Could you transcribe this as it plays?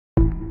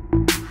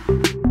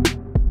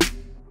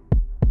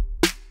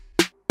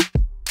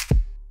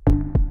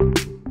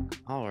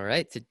All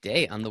right,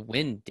 today on the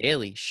Win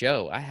Daily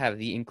Show, I have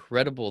the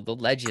incredible, the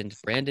legend,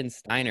 Brandon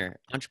Steiner,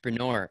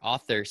 entrepreneur,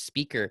 author,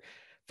 speaker,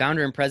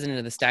 founder and president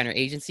of the Steiner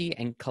Agency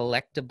and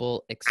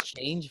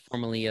CollectibleXchange,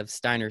 formerly of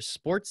Steiner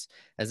Sports.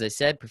 As I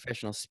said,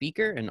 professional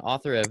speaker and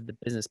author of the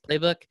Business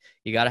Playbook.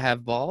 You got to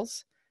have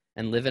balls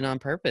and living on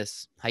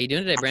purpose. How you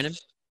doing today, Brandon?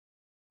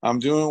 I'm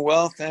doing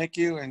well, thank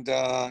you. And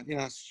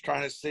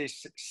trying to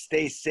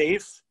stay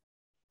safe,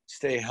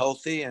 stay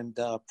healthy, and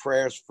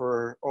prayers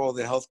for all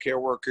the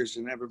healthcare workers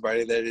and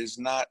everybody that is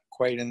not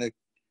quite in the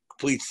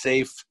complete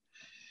safe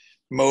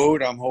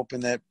mode. I'm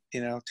hoping that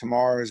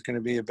tomorrow is going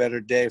to be a better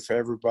day for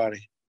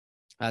everybody.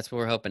 That's what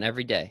we're hoping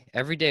every day.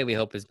 Every day we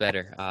hope is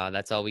better.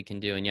 That's all we can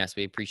do. And yes,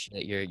 we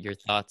appreciate your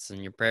thoughts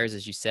and your prayers.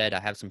 As you said, I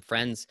have some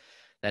friends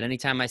that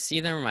anytime I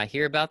see them or I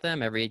hear about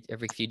them, every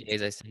few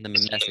days I send them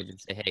a message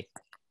and say, hey,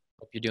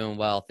 hope you're doing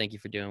well. Thank you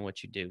for doing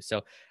what you do.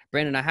 So,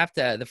 Brandon,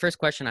 the first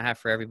question I have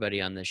for everybody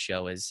on this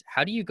show is,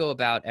 how do you go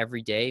about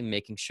every day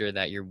making sure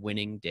that you're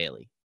winning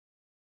daily?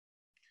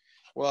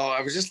 Well, I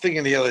was just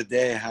thinking the other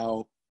day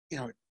how,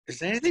 is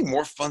there anything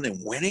more fun than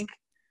winning?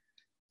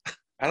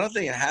 I don't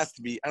think it has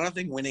to be. I don't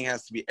think winning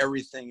has to be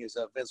everything, as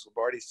Vince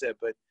Lombardi said,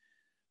 but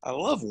I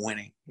love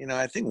winning.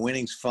 I think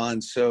winning's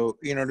fun. So,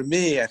 to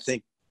me, I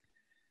think,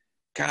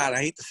 God,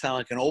 I hate to sound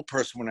like an old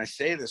person when I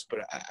say this, but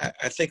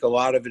I think a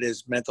lot of it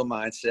is mental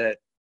mindset.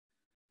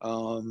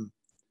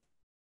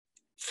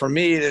 For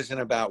me, it isn't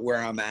about where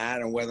I'm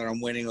at and whether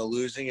I'm winning or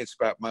losing. It's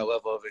about my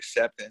level of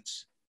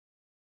acceptance.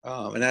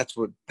 And that's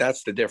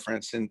the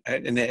difference. And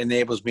it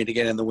enables me to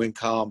get in the win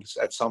columns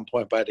at some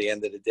point by the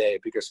end of the day,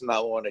 because I'm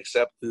not willing to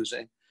accept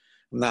losing.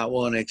 I'm not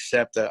willing to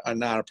accept a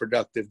not a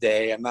productive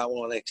day. I'm not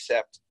willing to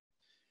accept,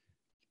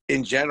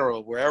 in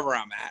general, wherever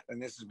I'm at. And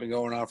this has been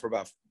going on for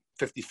about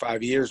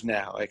 55 years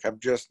now. Like, I'm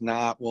just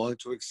not willing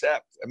to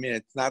accept. I mean,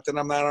 it's not that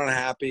I'm not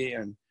unhappy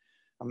and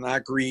I'm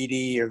not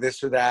greedy or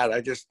this or that.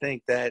 I just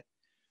think that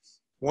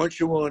once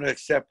you're willing to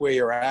accept where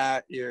you're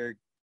at, you're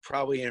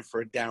probably in for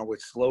a downward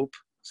slope.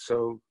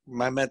 So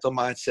my mental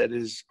mindset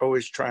is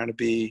always trying to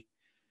be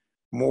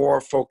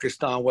more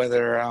focused on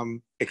whether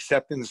I'm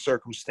accepting the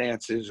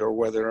circumstances or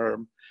whether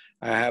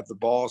I have the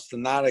balls to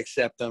not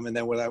accept them. And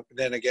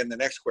then again, the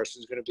next question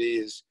is going to be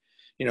is,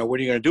 what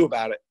are you going to do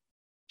about it?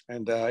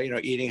 And,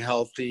 eating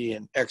healthy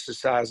and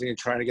exercising and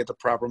trying to get the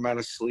proper amount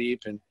of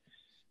sleep and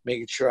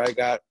making sure I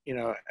got,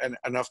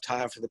 enough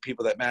time for the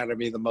people that matter to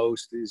me the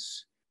most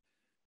is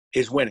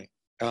winning.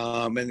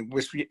 And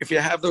if you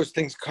have those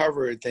things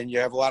covered, then you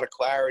have a lot of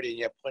clarity and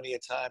you have plenty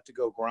of time to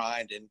go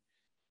grind and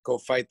go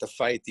fight the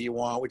fight that you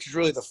want, which is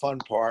really the fun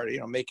part,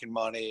 making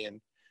money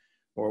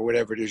or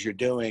whatever it is you're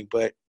doing.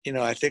 But,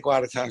 I think a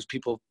lot of times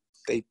people,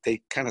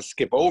 they kind of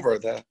skip over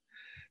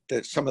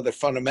some of the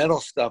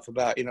fundamental stuff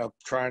about,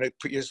 trying to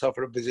put yourself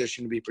in a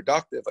position to be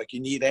productive. Like, you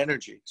need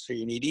energy. So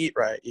you need to eat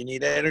right. You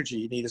need energy.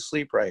 You need to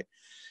sleep right.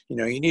 You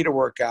need to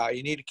work out.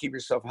 You need to keep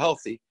yourself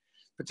healthy.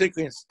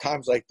 Particularly in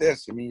times like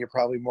this, I mean, you're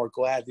probably more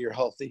glad that you're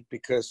healthy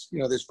because,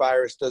 this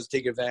virus does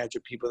take advantage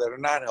of people that are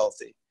not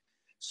healthy.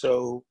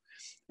 So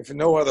if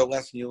no other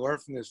lesson you learn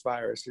from this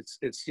virus, it's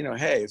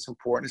hey, it's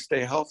important to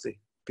stay healthy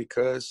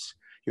because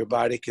your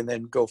body can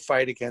then go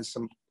fight against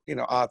some,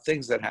 odd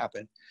things that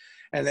happen.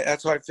 And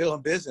that's how I feel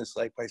in business.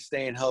 Like, by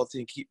staying healthy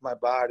and keep my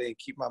body and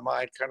keep my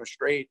mind kind of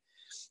straight,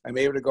 I'm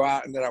able to go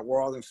out into that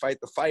world and fight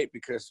the fight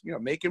because,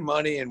 making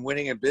money and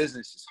winning in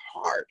business is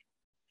hard.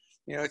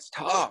 It's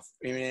tough.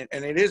 I mean,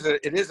 and it is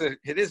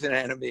an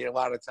enemy a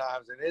lot of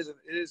times. It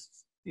is,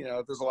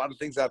 there's a lot of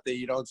things out there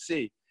you don't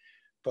see,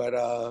 but,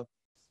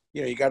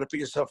 you got to put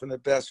yourself in the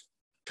best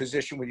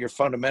position with your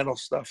fundamental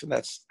stuff. And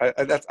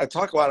I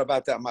talk a lot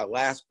about that in my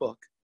last book,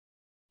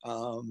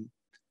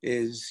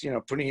 is,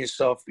 putting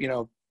yourself,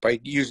 by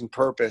using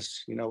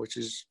purpose, which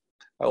is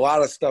a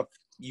lot of stuff.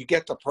 You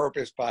get the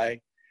purpose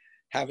by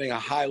having a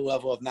high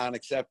level of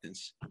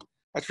non-acceptance.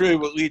 That's really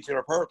what leads you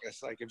to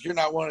purpose. Like, if you're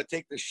not willing to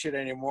take this shit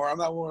anymore, I'm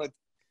not willing to,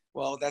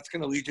 well, that's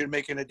going to lead you to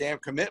making a damn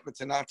commitment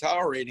to not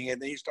tolerating it.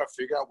 And then you start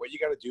figuring out what you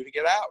got to do to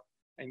get out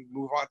and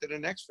move on to the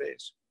next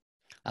phase.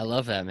 I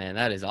love that, man.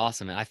 That is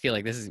awesome. And I feel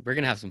like we're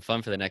going to have some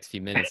fun for the next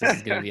few minutes. This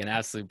is going to be an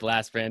absolute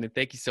blast, Brandon.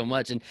 Thank you so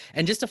much. And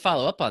just to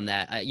follow up on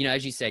that,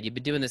 as you said, you've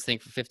been doing this thing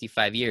for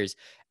 55 years.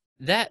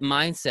 That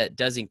mindset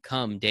doesn't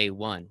come day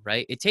one,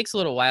 right? It takes a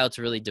little while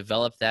to really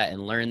develop that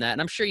and learn that. And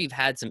I'm sure you've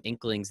had some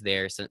inklings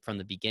there from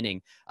the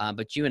beginning.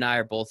 But you and I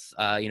are both,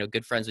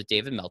 good friends with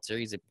David Meltzer.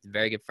 He's a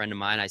very good friend of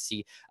mine. I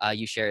see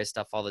you share his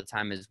stuff all the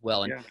time as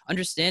well. And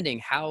understanding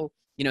how,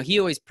 he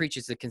always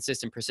preaches the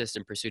consistent,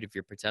 persistent pursuit of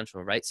your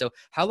potential, right? So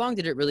how long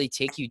did it really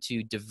take you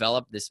to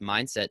develop this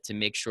mindset to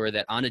make sure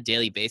that on a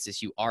daily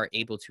basis, you are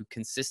able to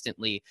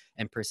consistently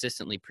and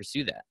persistently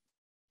pursue that?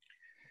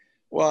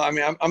 Well, I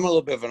mean, I'm a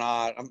little bit of an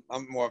odd.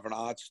 I'm more of an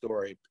odd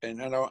story, and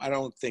I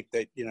don't think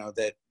that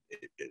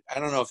I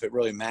don't know if it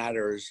really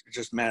matters. It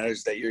just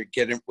matters that you're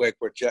getting what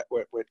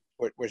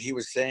he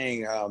was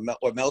saying,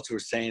 what Meltzer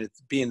was saying,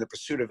 it's being the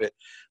pursuit of it.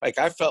 Like,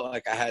 I felt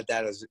like I had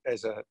that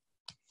as a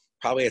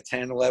probably a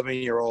 10,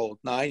 11-year-old,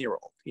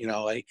 9-year-old.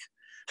 Like,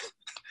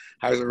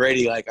 I was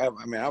already like, I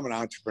mean, I'm an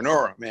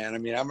entrepreneur, man. I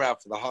mean, I'm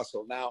out for the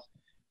hustle. Now,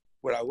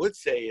 what I would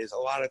say is a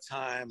lot of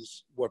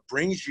times what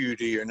brings you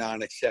to your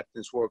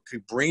non-acceptance, what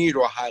could bring you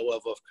to a high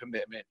level of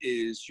commitment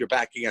is you're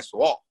back against the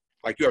wall.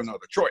 Like you have no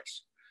other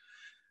choice.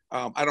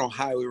 I don't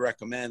highly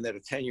recommend that a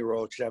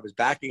 10-year-old should have his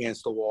back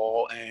against the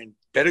wall and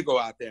better go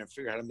out there and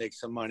figure out how to make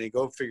some money,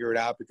 go figure it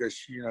out because,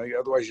 you know,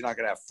 otherwise you're not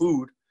going to have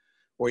food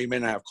or you may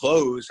not have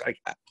clothes. I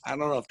don't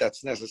know if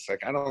that's necessary.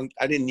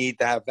 I didn't need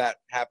to have that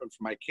happen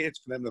for my kids,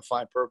 for them to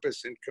find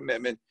purpose and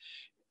commitment.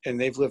 And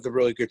they've lived a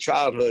really good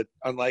childhood,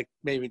 unlike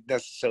maybe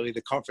necessarily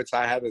the comforts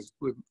I had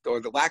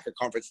or the lack of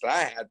comforts that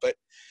I had. But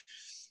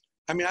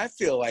I mean, I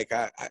feel like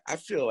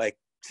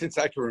since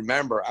I can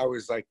remember, I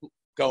was like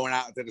going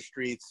out into the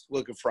streets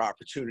looking for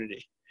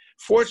opportunity.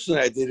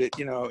 Fortunately, I did it,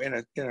 you know, in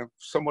a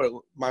somewhat.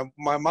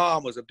 My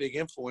mom was a big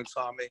influence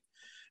on me,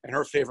 and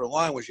her favorite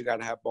line was, "You got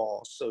to have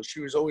balls." So she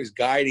was always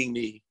guiding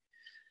me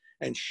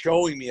and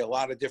showing me a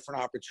lot of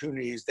different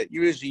opportunities that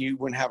usually you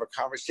wouldn't have a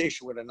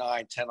conversation with a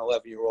 9, 10,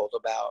 11-year-old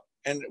about.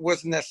 And it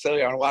wasn't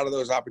necessarily on a lot of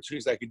those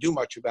opportunities I could do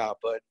much about,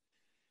 but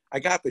I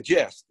got the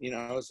gist. You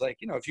know, it's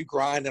like, you know, if you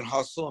grind and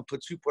hustle and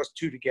put 2 +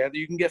 2 together,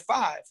 you can get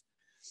 5.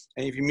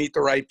 And if you meet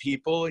the right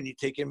people and you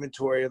take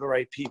inventory of the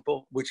right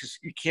people, which is,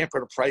 you can't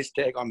put a price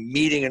tag on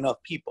meeting enough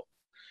people.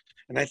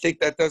 And I think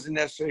that doesn't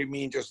necessarily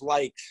mean just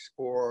likes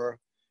or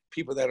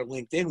people that are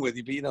linked in with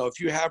you. But, you know, if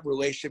you have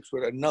relationships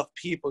with enough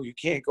people, you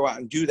can't go out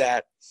and do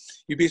that.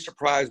 You'd be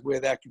surprised where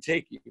that can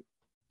take you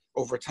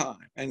over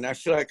time. And I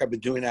feel like I've been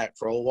doing that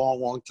for a long,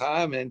 long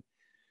time. And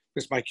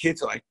because my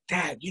kids are like,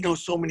 "Dad, you know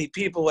so many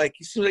people. Like,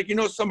 you seem like you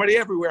know somebody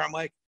everywhere." I'm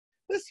like,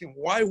 listen,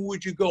 why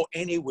would you go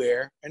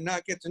anywhere and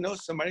not get to know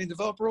somebody and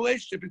develop a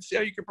relationship and see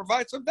how you can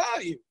provide some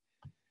value?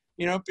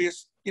 You know,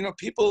 because, you know,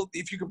 people,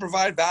 if you can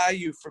provide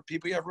value for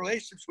people you have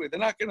relationships with, they're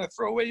not going to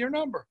throw away your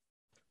number.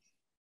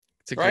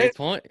 It's a Right? great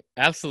point.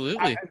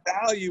 Absolutely.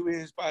 Value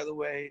is, by the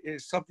way,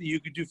 is something you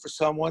could do for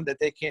someone that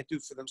they can't do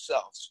for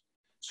themselves.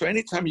 So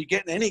anytime you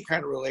get in any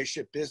kind of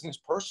relationship, business,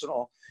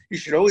 personal, you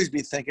should always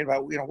be thinking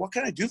about, you know, what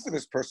can I do for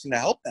this person to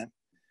help them?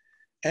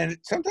 And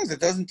sometimes it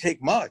doesn't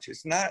take much.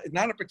 It's not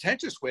a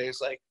pretentious way. It's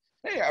like,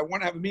 hey, I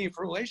want to have a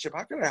meaningful relationship.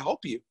 How can I help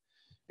you?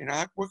 You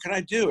know, what can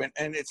I do?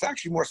 And it's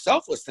actually more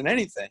selfless than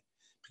anything,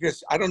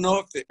 because I don't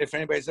know if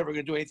anybody's ever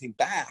going to do anything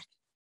back.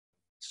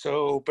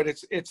 So, but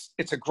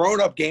it's a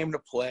grown-up game to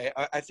play.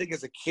 I think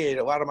as a kid,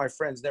 a lot of my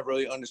friends never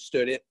really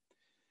understood it.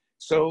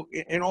 So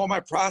in all my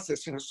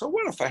process, you know, so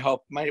what if I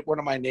help one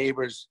of my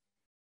neighbors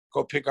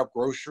go pick up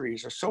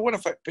groceries? Or so what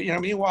if you know,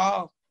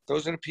 meanwhile,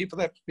 those are the people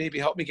that maybe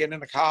help me get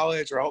into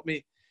college or help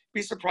me.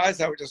 Be surprised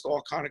how it just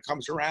all kind of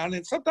comes around.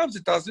 And sometimes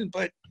it doesn't,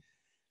 but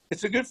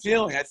it's a good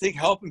feeling. I think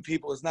helping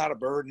people is not a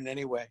burden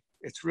anyway.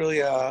 It's really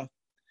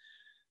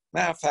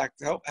matter of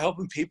fact,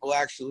 helping people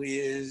actually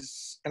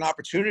is an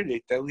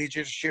opportunity that leads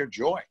you to share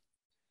joy.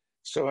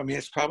 So, I mean,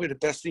 it's probably the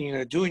best thing you're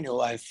going to do in your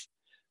life,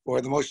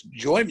 or the most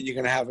enjoyment you're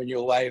going to have in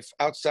your life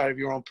outside of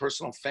your own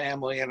personal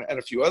family and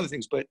a few other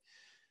things. But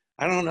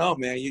I don't know,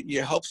 man,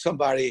 you help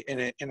somebody in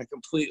a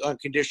complete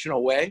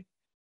unconditional way.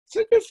 It's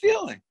a good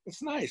feeling.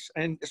 It's nice.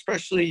 And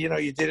especially, you know,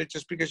 you did it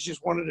just because you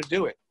just wanted to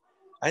do it.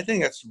 I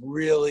think that's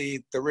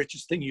really the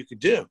richest thing you could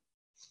do.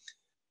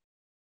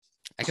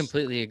 I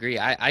completely agree.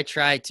 I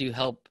try to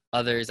help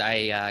others.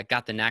 I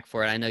got the knack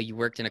for it. I know you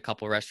worked in a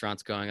couple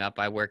restaurants growing up.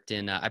 I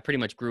pretty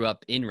much grew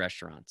up in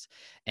restaurants.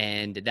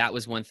 And that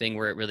was one thing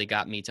where it really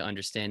got me to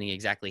understanding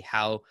exactly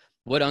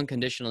what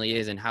unconditionally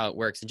is and how it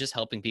works, and just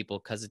helping people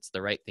because it's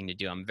the right thing to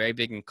do. I'm very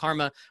big in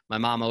karma. My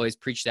mom always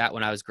preached that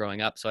when I was growing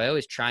up. So I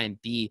always try and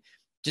be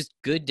just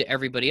good to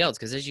everybody else,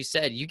 because as you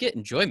said, you get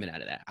enjoyment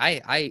out of that.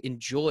 I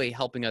enjoy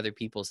helping other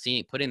people,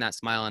 putting that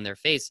smile on their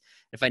face.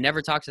 If I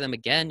never talk to them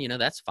again, you know,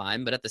 that's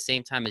fine. But at the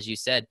same time, as you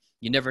said,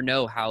 you never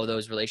know how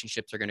those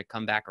relationships are going to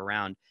come back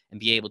around and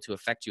be able to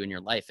affect you in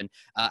your life. And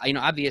you know,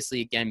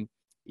 obviously, again,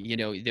 you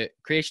know, the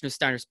creation of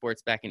Steiner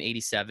Sports back in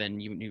 '87,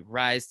 you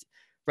rise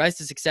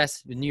to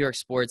success in New York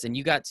sports, and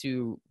you got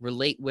to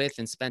relate with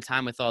and spend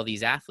time with all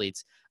these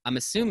athletes. I'm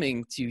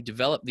assuming to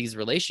develop these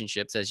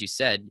relationships, as you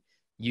said,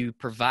 you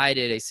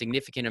provided a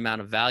significant amount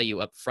of value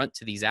up front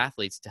to these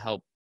athletes to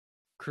help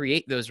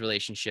create those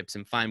relationships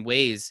and find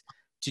ways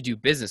to do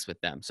business with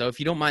them. So if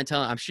you don't mind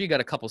telling, I'm sure you got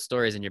a couple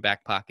stories in your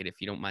back pocket,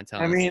 if you don't mind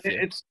telling I us mean, a few.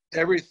 it's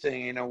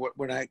everything. You know,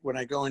 when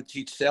I go and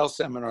teach sales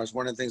seminars,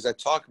 one of the things I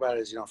talk about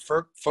is, you know,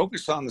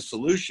 focus on the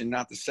solution,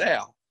 not the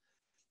sale.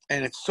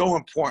 And it's so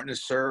important to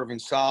serve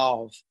and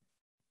solve.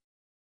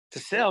 The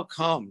sale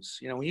comes,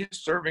 you know, when you're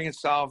serving and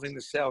solving,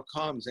 the sale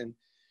comes. And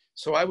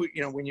so I would,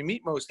 you know, when you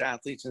meet most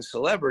athletes and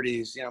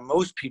celebrities, you know,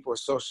 most people are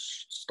so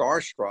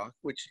starstruck,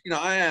 which, you know,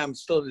 I am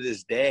still to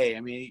this day.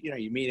 I mean, you know,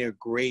 you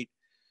meet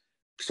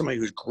somebody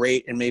who's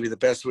great and maybe the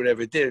best who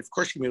ever did. Of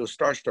course, you can be a little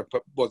starstruck,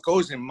 but what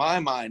goes in my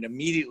mind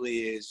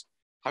immediately is,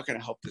 how can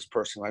I help this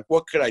person? Like,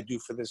 what could I do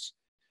for this?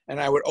 And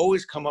I would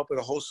always come up with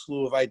a whole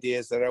slew of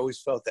ideas that I always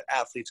felt that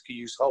athletes could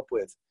use help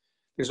with.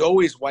 There's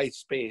always white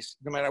space,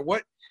 no matter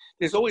what.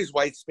 There's always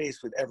white space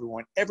with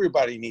everyone.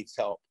 Everybody needs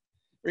help.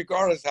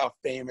 regardless how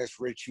famous,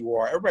 rich you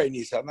are, everybody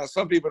needs help. Now,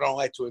 some people don't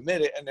like to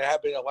admit it, and there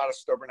have been a lot of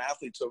stubborn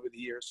athletes over the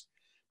years,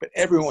 but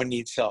everyone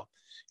needs help.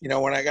 You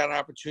know, when I got an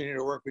opportunity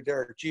to work with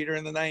Derek Jeter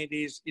in the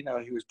 90s, you know,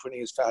 he was putting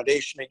his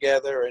foundation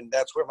together, and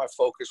that's where my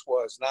focus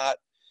was. Not,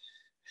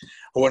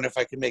 I wonder if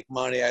I could make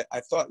money.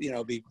 I thought, you know,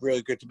 it'd be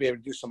really good to be able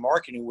to do some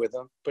marketing with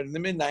him. But in the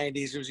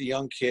mid-90s, he was a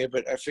young kid,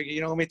 but I figured,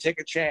 you know, let me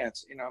take a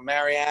chance. You know,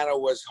 Mariano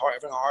was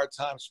having a hard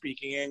time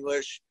speaking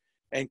English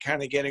and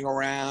kind of getting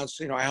around.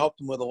 So, you know, I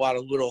helped him with a lot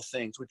of little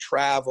things, with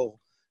travel,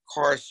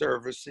 car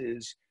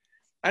services.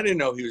 I didn't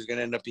know he was going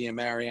to end up being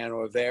Mariano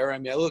Rivera. I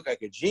mean, I look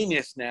like a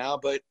genius now,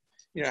 but,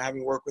 you know,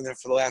 having worked with him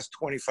for the last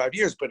 25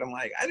 years, but I'm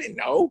like, I didn't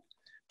know.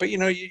 But, you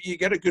know, you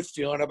get a good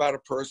feeling about a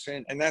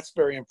person, and that's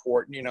very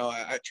important. You know,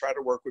 I try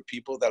to work with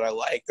people that I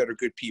like, that are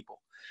good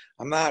people.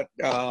 I'm not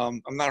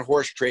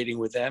horse trading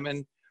with them.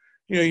 And,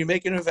 you know, you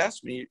make an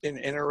investment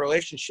in a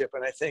relationship.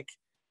 And I think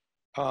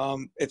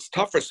it's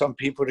tough for some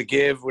people to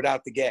give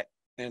without the get.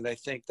 And I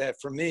think that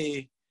for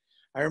me,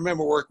 I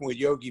remember working with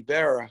Yogi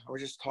Berra. I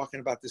was just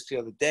talking about this the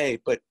other day,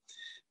 but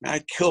man,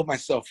 I killed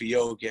myself for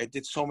Yogi. I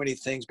did so many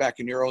things back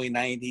in the early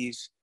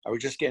 90s. I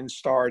was just getting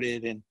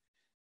started, and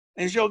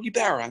it's Yogi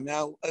Berra. I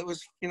mean, it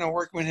was, you know,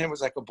 working with him was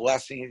like a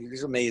blessing.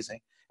 He's amazing.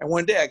 And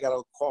one day I got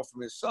a call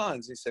from his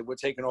sons. He said, we're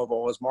taking over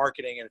all his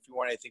marketing, and if you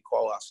want anything,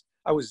 call us.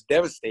 I was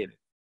devastated,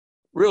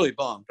 really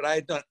bummed. But I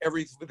had done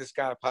everything with this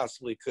guy I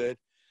possibly could,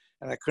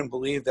 and I couldn't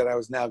believe that I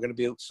was now going to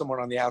be someone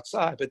on the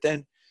outside. But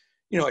then,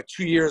 you know,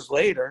 2 years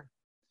later,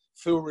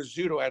 Phil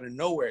Rizzuto out of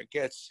nowhere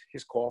gets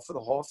his call for the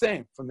Hall of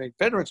Fame from the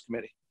Veterans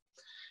Committee.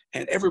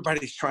 And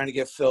everybody's trying to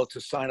get Phil to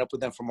sign up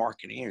with them for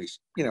marketing. And he's,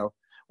 you know,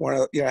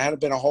 I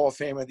hadn't been a Hall of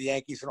Famer of the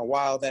Yankees in a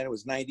while then. It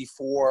was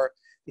 94.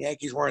 The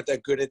Yankees weren't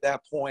that good at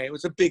that point. It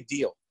was a big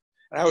deal.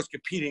 And I was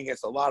competing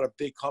against a lot of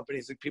big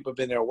companies and people have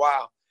been there a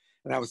while.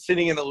 And I was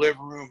sitting in the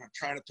living room. I'm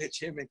trying to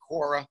pitch him and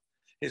Cora,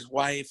 his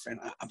wife. And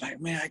I'm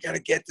like, man, I got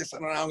to get this. I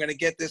don't know how I'm going to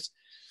get this.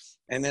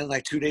 And then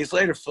like 2 days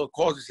later, Phil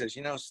calls and says,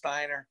 you know,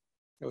 Steiner,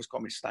 they always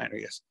call me Steiner,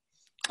 yes.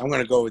 I'm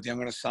going to go with you. I'm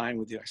going to sign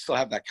with you. I still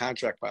have that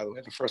contract, by the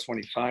way, the first one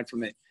he signed for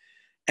me.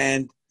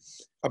 And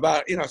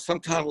about, you know,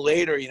 sometime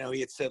later, you know, he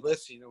had said,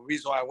 listen, you know, the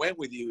reason why I went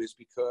with you is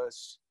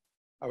because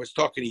I was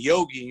talking to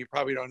Yogi, and you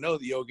probably don't know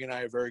that Yogi and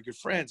I are very good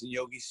friends. And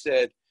Yogi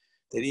said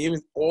that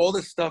even all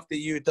the stuff that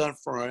you had done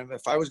for him,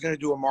 if I was going to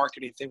do a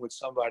marketing thing with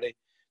somebody,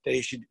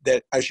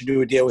 that I should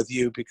do a deal with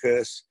you,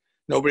 because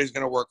nobody's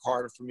going to work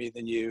harder for me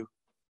than you.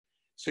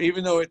 So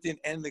even though it didn't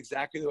end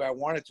exactly the way I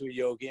wanted to with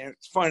Yogi, and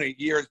it's funny,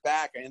 years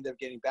back, I ended up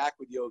getting back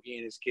with Yogi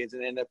and his kids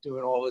and ended up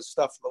doing all this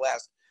stuff for the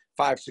last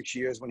 5-6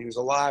 years when he was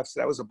alive. So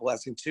that was a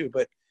blessing too.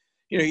 But,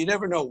 you know, you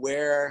never know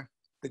where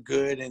the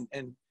good, and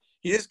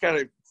you just got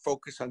to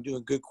focus on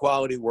doing good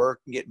quality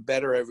work and getting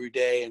better every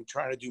day and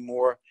trying to do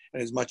more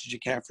and as much as you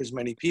can for as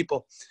many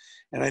people.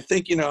 And I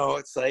think, you know,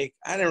 it's like,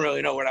 I didn't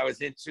really know what I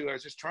was into. I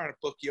was just trying to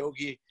book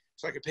Yogi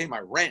so I could pay my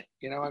rent,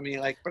 you know what I mean?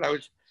 Like, but I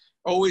was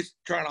always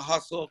trying to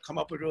hustle, come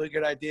up with really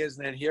good ideas.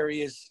 And then here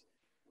he is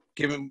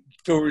giving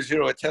Phil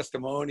Rizzuto a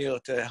testimonial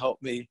to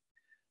help me,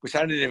 which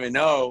I didn't even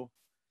know.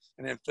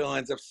 And then Phil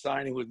ends up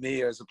signing with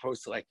me as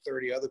opposed to like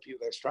 30 other people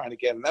that I was trying to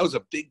get. And that was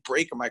a big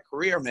break in my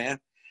career, man.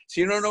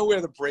 So you don't know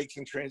where the breaks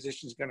and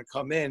transitions going to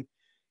come in.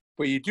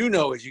 What you do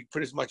know is you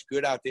put as much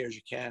good out there as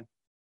you can.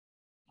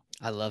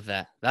 I love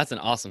that. That's an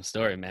awesome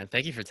story, man.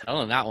 Thank you for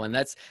telling that one.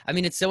 I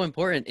mean, it's so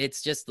important.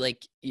 It's just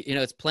like, you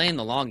know, it's playing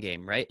the long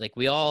game, right? Like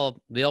we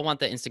all want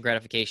the instant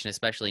gratification,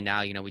 especially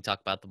now, you know, we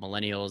talk about the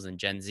millennials and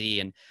Gen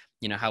Z and,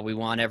 you know, how we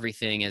want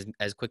everything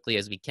as quickly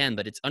as we can,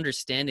 but it's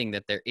understanding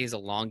that there is a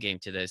long game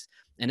to this.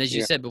 And as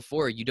you said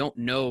before, you don't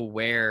know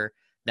where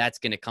that's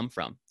going to come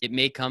from. It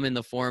may come in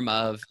the form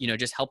of, you know,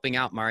 just helping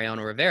out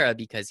Mariano Rivera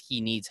because he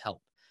needs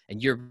help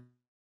and you're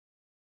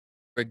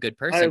a good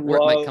person, or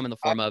it might come in the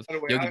form of by the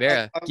way, Yogi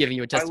Berra giving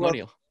you a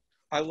testimonial.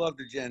 I love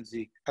the Gen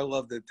Z. I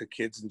love the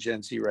kids in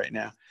Gen Z right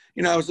now.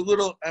 You know, I was a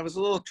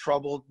little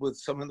troubled with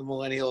some of the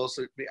millennials.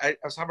 I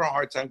was having a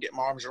hard time getting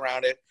my arms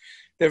around it.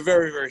 They're a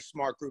very, very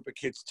smart group of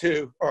kids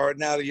too, or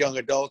now the young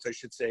adults, I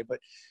should say. But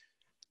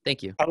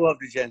thank you. I love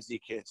the Gen Z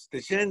kids. The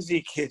Gen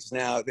Z kids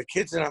now, the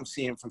kids that I'm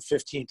seeing from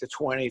 15 to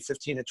 20,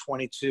 15 to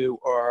 22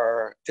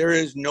 there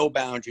is no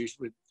boundaries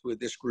with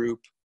this group.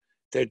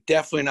 They're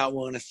definitely not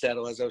willing to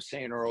settle, as I was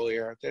saying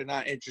earlier. They're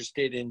not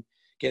interested in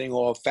getting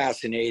all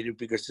fascinated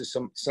because there's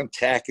some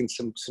tech and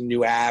some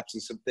new apps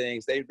and some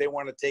things. They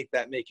want to take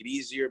that, make it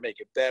easier, make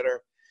it better.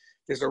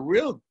 There's a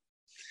real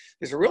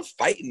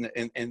fight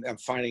and I'm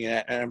finding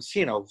that, and I'm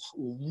seeing a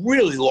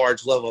really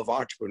large level of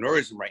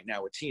entrepreneurism right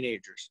now with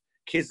teenagers,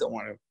 kids that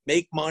want to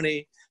make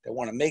money, that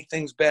want to make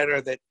things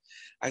better. That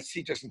I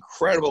see just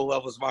incredible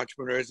levels of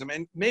entrepreneurism,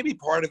 and maybe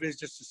part of it is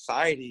just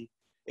society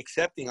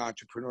accepting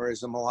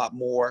entrepreneurism a lot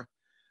more.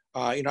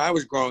 You know, I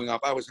was growing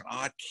up, I was an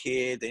odd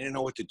kid. They didn't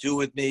know what to do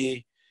with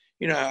me.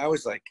 You know, I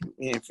was like,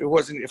 if it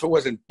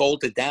wasn't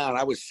bolted down,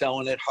 I was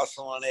selling it,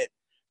 hustling it.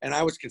 And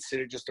I was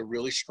considered just a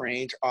really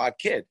strange, odd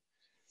kid.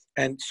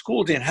 And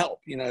school didn't help.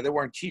 You know, they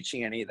weren't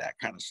teaching any of that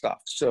kind of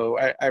stuff. So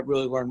I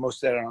really learned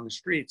most of that on the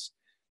streets.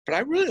 But I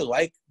really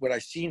like what I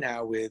see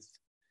now with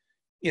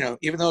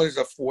even though there's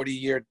a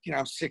 40-year,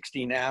 I'm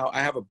 60 now,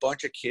 I have a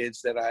bunch of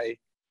kids that that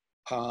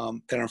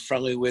I'm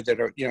friendly with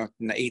that are,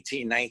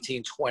 18,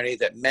 19, 20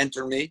 that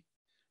mentor me,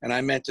 and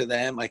I mentor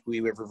them. Like, we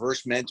have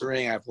reverse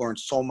mentoring. I've learned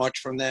so much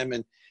from them,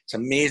 and it's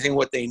amazing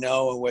what they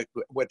know and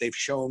what they've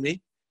shown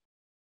me.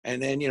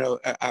 And then,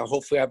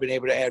 hopefully I've been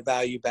able to add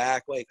value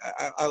back. Like,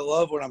 I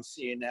love what I'm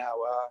seeing now.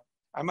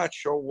 I'm not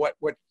sure what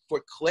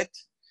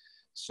clicked.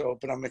 So,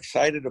 but I'm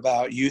excited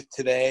about youth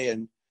today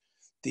and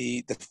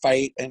the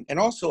fight. And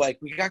also, like,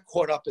 we got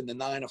caught up in the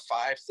 9 to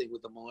 5 thing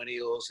with the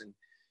millennials, and,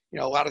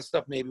 a lot of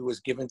stuff maybe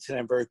was given to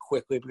them very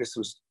quickly because it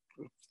was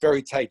a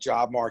very tight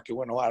job market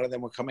when a lot of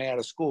them were coming out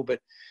of school. But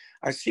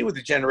I see with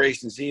the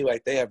Generation Z,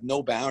 like, they have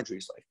no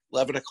boundaries. Like,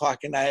 11 o'clock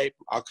at night,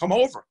 I'll come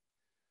over.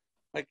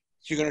 Like,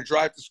 you're going to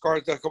drive to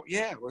Scarsdale?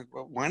 Yeah,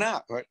 well, why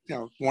not? But,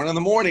 1 in the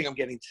morning, I'm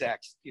getting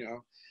text,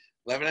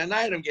 11 at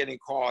night, I'm getting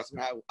calls.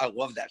 And I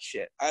love that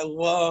shit.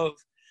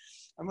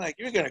 I'm like,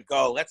 you're going to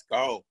go, let's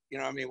go.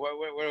 What are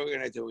we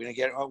going to do? We're going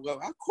to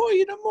I'll call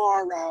you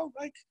tomorrow.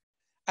 Like,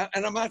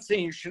 and I'm not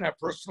saying you shouldn't have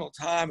personal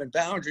time and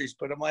boundaries,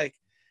 but I'm like,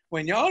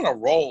 when you're on a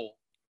roll,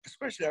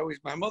 especially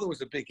my mother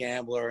was a big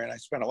gambler, and I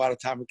spent a lot of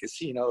time in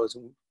casinos,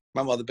 and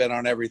my mother bet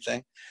on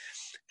everything.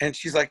 And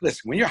she's like,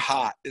 listen, when you're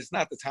hot, it's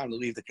not the time to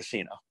leave the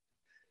casino.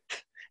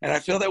 And I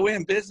feel that way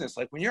in business.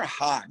 Like, when you're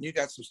hot and you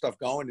got some stuff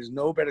going, there's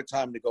no better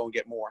time to go and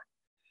get more.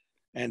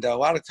 And a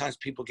lot of times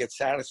people get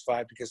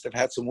satisfied because they've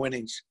had some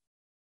winnings.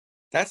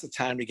 That's the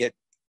time to get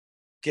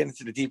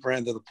into the deeper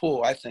end of the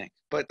pool, I think.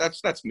 But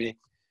that's me.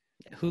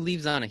 Who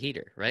leaves on a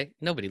heater, right?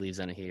 Nobody leaves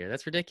on a heater.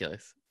 That's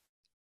ridiculous.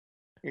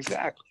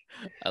 Exactly.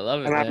 I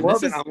love it, and man.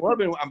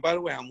 By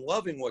the way, I'm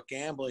loving what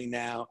gambling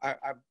now.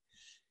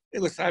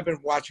 Listen, I've been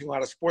watching a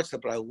lot of sports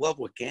stuff, but I love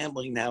what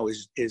gambling now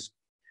is.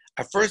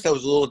 At first, I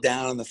was a little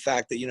down on the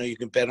fact that, you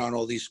can bet on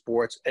all these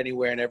sports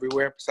anywhere and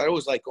everywhere. So I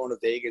always like going to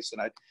Vegas,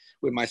 and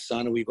with my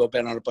son, and we go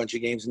bet on a bunch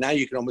of games. Now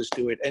you can almost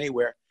do it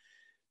anywhere.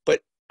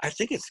 But I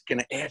think it's going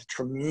to add a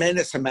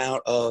tremendous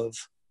amount of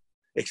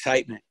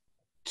excitement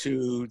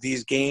to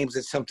these games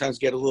that sometimes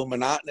get a little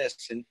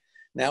monotonous. And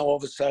now all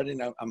of a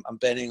sudden I'm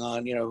betting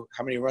on,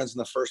 how many runs in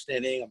the first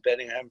inning. I'm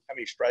betting how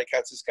many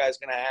strikeouts this guy's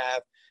going to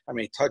have, how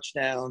many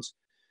touchdowns.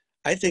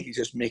 I think it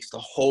just makes the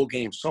whole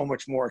game so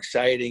much more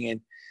exciting.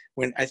 And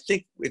when I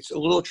think it's a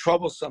little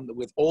troublesome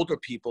with older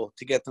people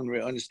to get them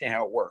to understand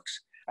how it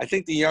works. I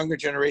think the younger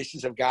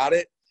generations have got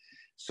it.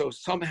 So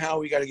somehow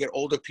we got to get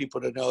older people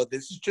to know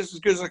this is just as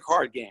good as a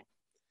card game.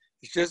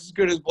 It's just as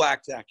good as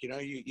blackjack.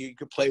 You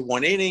could play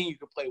one inning, you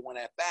could play one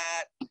at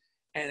bat,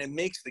 and it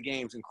makes the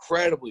games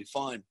incredibly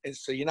fun. And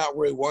so you're not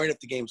really worried if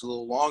the game's a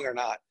little long or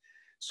not.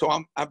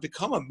 So I've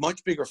become a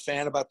much bigger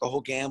fan about the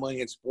whole gambling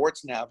in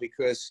sports now,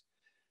 because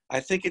I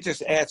think it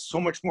just adds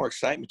so much more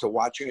excitement to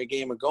watching a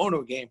game or going to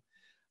a game.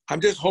 I'm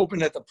just hoping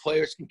that the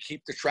players can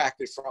keep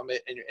detracted from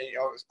it. And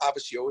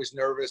obviously you're always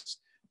nervous,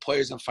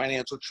 players in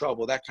financial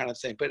trouble, that kind of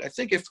thing. But I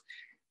think if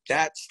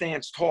that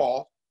stands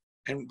tall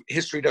and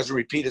history doesn't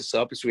repeat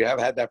itself, because we have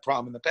had that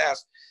problem in the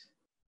past,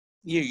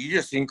 you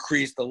just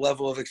increase the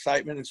level of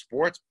excitement in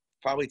sports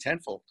probably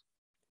tenfold.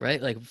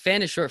 Right? Like,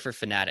 fan is short for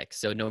fanatic.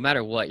 So no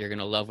matter what, you're going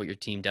to love what your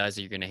team does,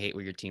 or you're going to hate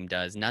what your team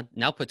does.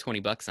 Now put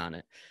 $20 on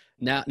it.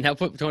 Now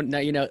put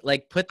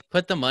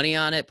the money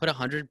on it, put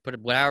 100, put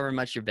whatever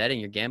much you're betting,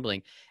 you're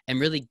gambling, and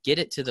really get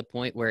it to the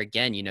point where,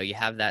 again, you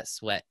have that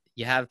sweat.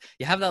 You have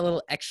that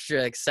little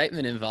extra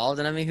excitement involved.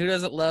 And I mean, who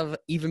doesn't love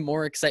even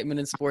more excitement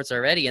in sports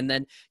already? And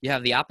then you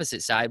have the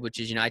opposite side, which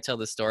is, I tell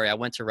the story. I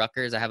went to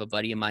Rutgers. I have a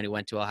buddy of mine who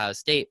went to Ohio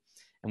State,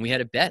 and we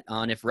had a bet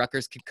on if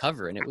Rutgers could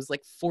cover. And it was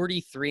like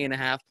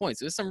 43.5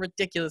 points. It was some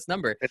ridiculous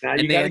number.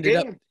 And now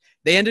and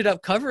they ended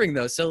up covering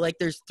those. So, like,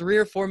 there's 3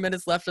 or 4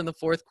 minutes left in the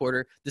fourth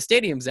quarter. The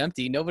stadium's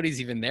empty. Nobody's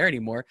even there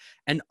anymore.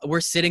 And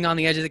we're sitting on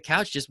the edge of the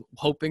couch just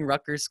hoping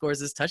Rutgers scores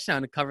this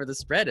touchdown to cover the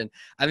spread. And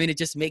I mean, it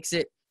just makes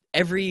it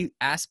every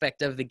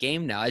aspect of the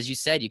game now. As you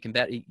said, you can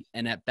bet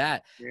and at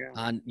bat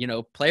on,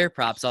 player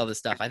props, all this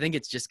stuff. I think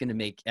it's just going to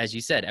make, as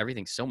you said,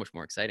 everything so much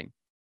more exciting.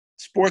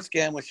 Sports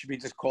gambling should be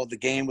just called the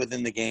game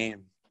within the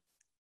game.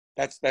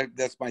 That's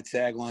my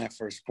tagline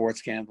for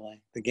sports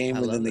gambling, the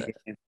game within the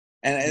game.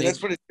 And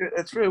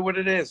that's really what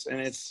it is.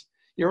 And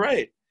you're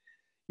right.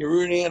 You're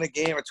rooting on a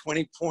game, a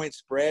 20-point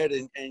spread,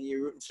 and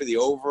you're rooting for the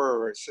over,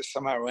 or it's just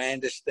some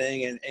outlandish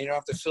thing, and you don't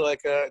have to feel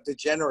like a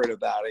degenerate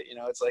about it.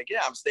 It's like,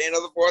 I'm staying to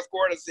the fourth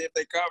quarter to see if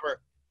they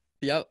cover.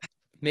 Yep.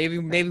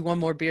 Maybe one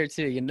more beer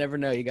too. You never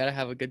know. You got to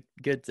have a good.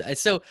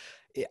 So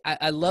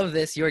I love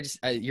this. You're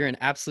an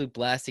absolute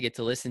blast to get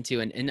to listen to.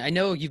 And I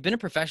know you've been a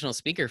professional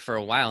speaker for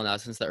a while now,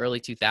 since the early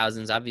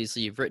 2000s.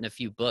 Obviously, you've written a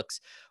few books.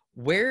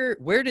 Where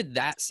did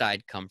that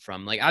side come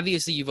from? Like,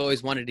 obviously, you've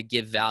always wanted to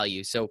give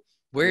value. So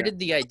where did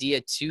the idea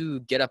to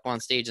get up on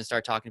stage and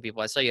start talking to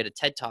people? I saw you had a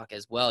TED Talk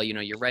as well.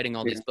 You're writing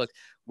all these books.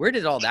 Where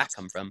did all that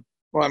come from?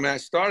 Well, I mean, I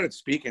started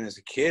speaking as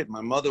a kid.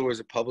 My mother was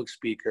a public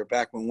speaker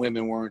back when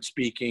women weren't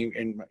speaking.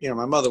 And,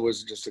 my mother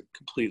was just a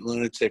complete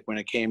lunatic when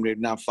it came to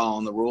not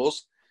following the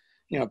rules.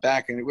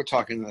 Back in, we're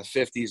talking in the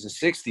 50s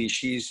and 60s,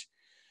 she's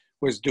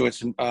was doing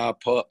some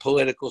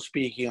political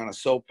speaking on a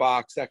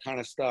soapbox, that kind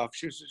of stuff.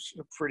 She was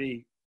a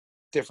pretty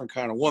different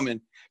kind of woman.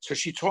 So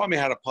she taught me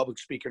how to public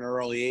speak at an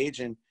early age.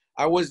 And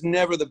I was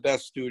never the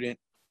best student.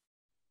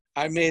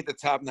 I made the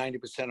top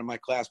 90% of my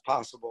class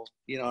possible.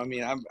 You know, I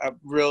mean, I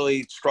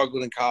really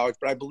struggled in college,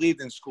 but I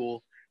believed in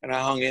school and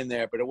I hung in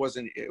there, but it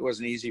wasn't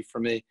easy for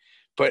me.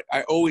 But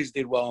I always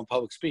did well in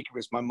public speaking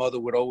because my mother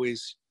would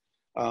always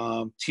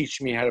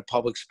teach me how to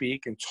public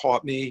speak and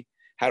taught me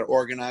how to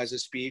organize a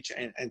speech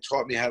and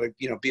taught me how to,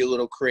 you know, be a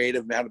little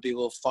creative, how to be a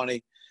little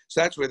funny.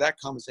 So that's where that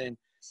comes in.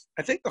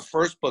 I think the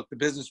first book, The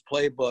Business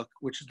Playbook,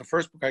 which is the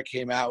first book I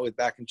came out with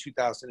back in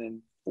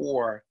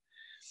 2004,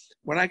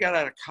 when I got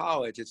out of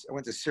college, I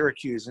went to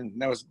Syracuse,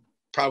 and that was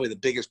probably the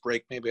biggest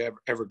break maybe I've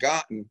ever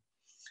gotten.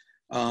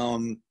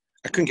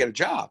 I couldn't get a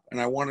job,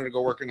 and I wanted to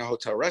go work in the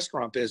hotel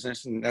restaurant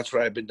business, and that's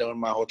what I've been doing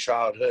my whole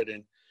childhood,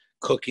 and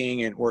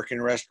cooking and working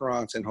in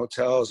restaurants and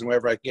hotels and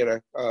wherever I could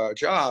get a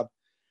job.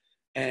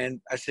 And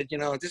I said, you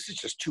know, this is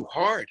just too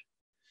hard.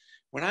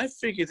 When I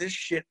figure this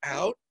shit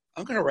out,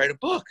 I'm going to write a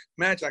book.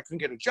 Imagine I couldn't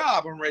get a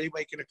job. I'm already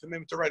making a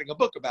commitment to writing a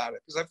book about it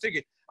because I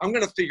figured I'm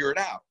going to figure it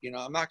out. You know,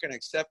 I'm not going to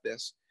accept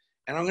this,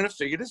 and I'm going to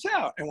figure this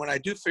out. And when I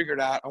do figure it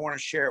out, I want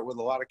to share it with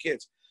a lot of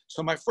kids.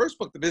 So my first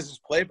book, The Business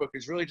Playbook,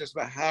 is really just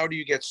about how do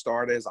you get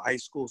started as a high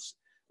school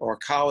or a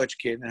college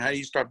kid, and how do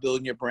you start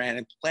building your brand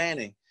and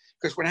planning.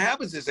 Because what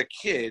happens as a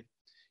kid,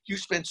 you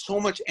spend so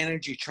much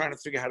energy trying to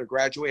figure out how to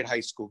graduate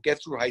high school, get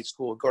through high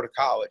school, and go to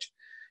college.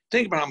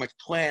 Think about how much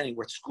planning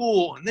with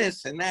school and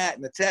this and that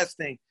and the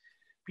testing.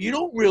 But you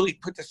don't really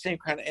put the same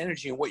kind of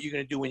energy in what you're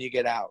going to do when you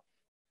get out.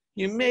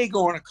 You may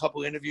go on a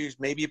couple interviews,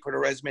 maybe you put a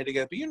resume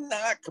together, but you're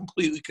not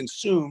completely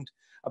consumed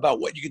about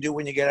what you can do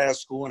when you get out of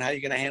school and how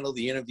you're going to handle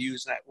the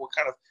interviews and what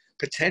kind of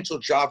potential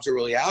jobs are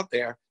really out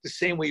there, the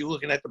same way you're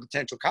looking at the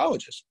potential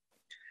colleges.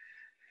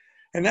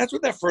 And that's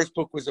what that first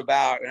book was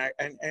about.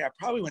 And I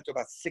probably went to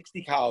about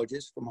 60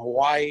 colleges, from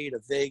Hawaii to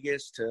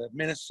Vegas to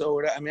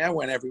Minnesota. I mean, I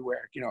went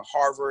everywhere, you know,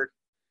 Harvard.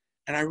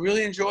 And I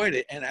really enjoyed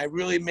it. And I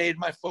really made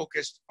my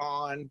focus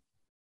on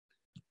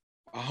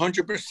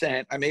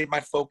 100%. I made my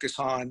focus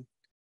on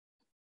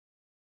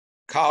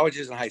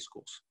colleges and high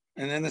schools.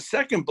 And then the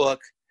second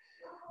book,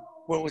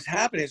 what was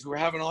happening is we were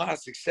having a lot of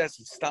success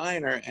at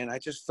Steiner. And I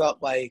just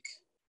felt like,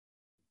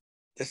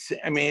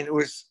 I mean, it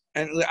was,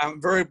 and I'm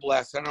very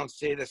blessed. I don't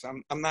say this.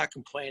 I'm not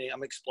complaining.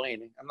 I'm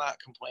explaining. I'm not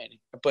complaining.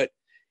 But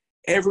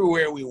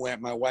everywhere we went,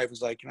 my wife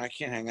was like, you know, I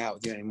can't hang out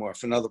with you anymore.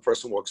 If another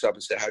person walks up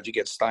and said, how'd you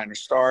get Steiner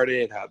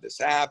started? How'd this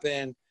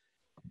happen?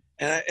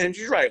 And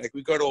she's right. Like,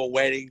 we go to a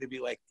wedding to be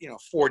like, you know,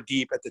 4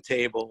 deep at the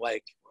table.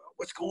 Like,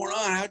 what's going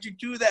on? How'd you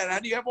do that? How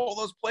do you have all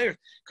those players?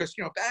 Because,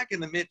 you know, back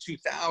in the mid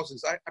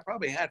 2000s, I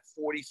probably had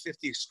 40,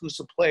 50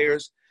 exclusive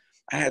players.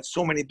 I had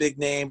so many big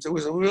names. It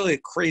was a really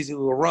crazy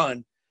little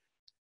run.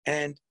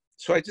 And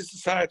so I just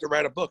decided to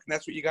write a book, and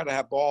that's what you got to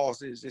have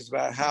balls is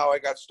about how I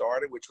got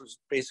started, which was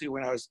basically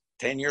when I was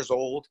 10 years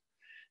old,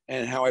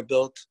 and how I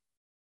built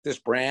this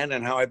brand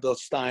and how I built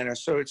Steiner.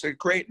 So it's a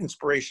great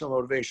inspirational,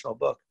 motivational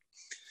book.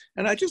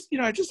 And I just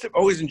have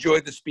always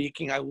enjoyed the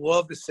speaking. I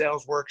love the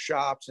sales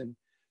workshops and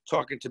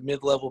talking to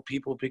mid-level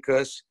people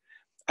because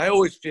I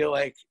always feel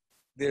like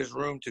there's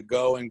room to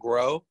go and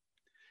grow.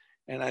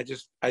 And I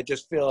just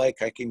feel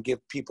like I can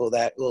give people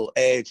that little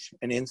edge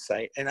and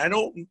insight. And I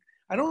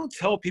don't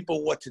tell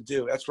people what to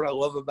do. That's what I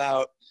love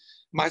about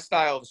my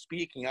style of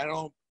speaking.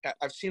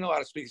 I've seen a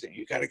lot of speakers saying,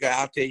 you got to go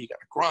out there, you got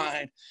to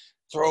grind,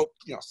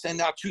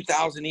 send out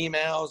 2,000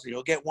 emails, and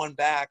you'll get one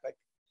back. Like,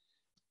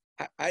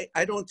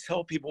 I don't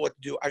tell people what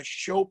to do. I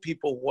show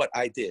people what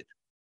I did.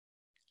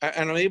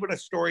 And I'm able to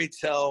story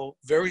tell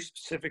very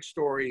specific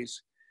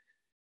stories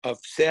of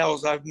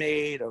sales I've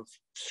made, of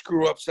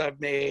screw ups I've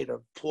made,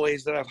 of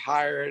employees that I've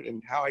hired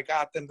and how I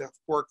got them to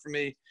work for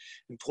me,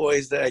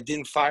 employees that I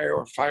didn't fire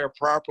or fire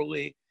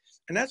properly.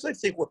 And that's, I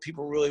think, what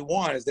people really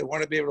want is they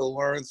want to be able to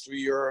learn through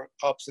your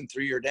ups and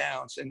through your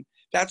downs. And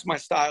that's my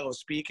style of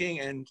speaking.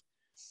 And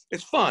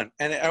it's fun.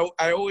 And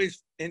I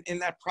always, in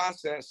that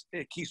process,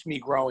 it keeps me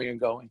growing and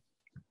going.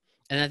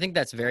 And I think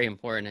that's very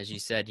important. As you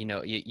said, you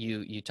know,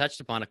 you touched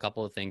upon a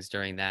couple of things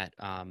during that.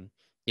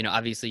 You know,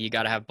 obviously you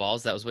got to have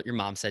balls. That was what your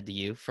mom said to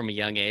you from a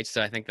young age.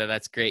 So I think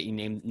that's great. You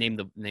name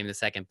the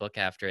second book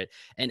after it.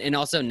 And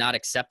also not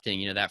accepting,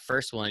 you know, that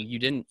first one, you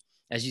didn't,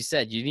 as you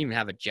said, you didn't even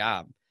have a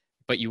job,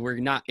 but you were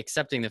not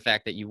accepting the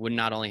fact that you would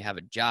not only have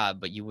a job,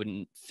 but you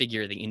wouldn't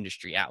figure the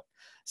industry out.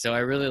 So I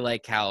really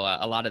like how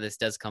a lot of this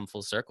does come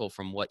full circle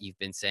from what you've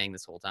been saying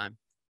this whole time.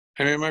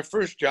 I mean, my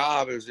first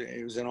job,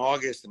 it was in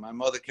August, and my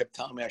mother kept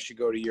telling me I should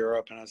go to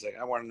Europe. And I was like,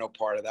 I wanted no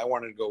part of that. I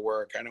wanted to go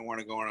work. I didn't want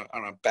to go on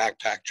a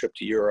backpack trip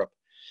to Europe.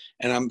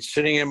 And I'm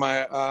sitting in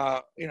my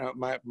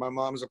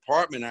mom's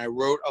apartment. And I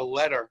wrote a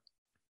letter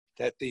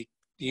that the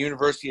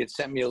university had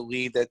sent me a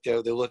lead that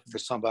they're looking for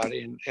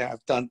somebody. And I've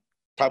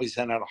probably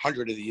sent out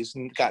 100 of these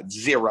and got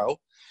 0.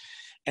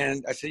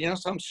 And I said, you know,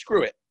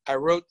 screw it. I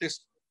wrote this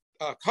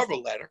cover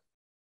letter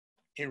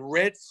in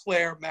red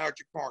flare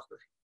magic marker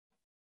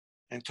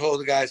and told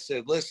the guy,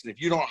 said, listen, if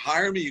you don't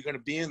hire me, you're going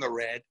to be in the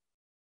red.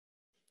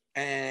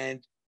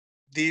 And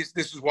this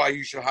is why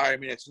you should hire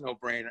me. It's a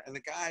no-brainer. And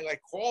the guy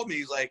like called me.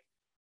 He's like,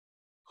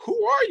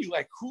 who are you?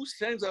 Like, who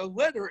sends a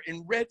letter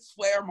in red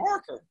flare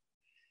marker?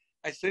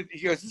 I said,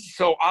 he goes, this is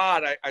so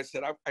odd. I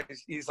said,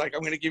 he's like,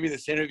 I'm going to give you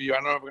this interview. I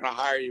don't know if I'm going to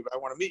hire you, but I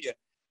want to meet you.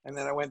 And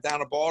then I went down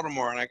to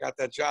Baltimore and I got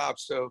that job.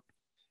 So,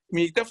 I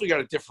mean, you definitely got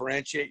to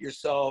differentiate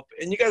yourself,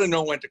 and you got to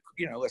know when to,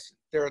 listen,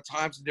 there are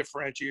times to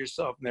differentiate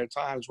yourself, and there are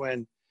times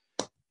when,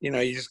 you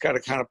just got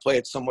to kind of play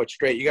it somewhat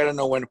straight. You got to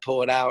know when to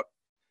pull it out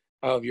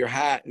of your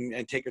hat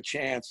and take a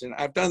chance. And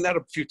I've done that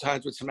a few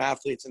times with some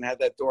athletes and had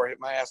that door hit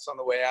my ass on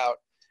the way out.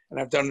 And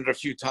I've done it a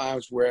few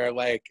times where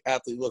like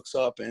athlete looks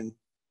up and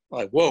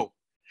like, whoa.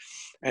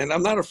 And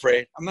I'm not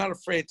afraid. I'm not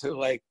afraid to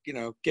like,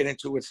 get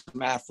into it with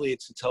some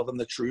athletes and tell them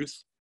the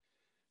truth.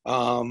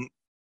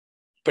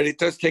 But it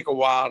does take a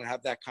while to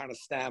have that kind of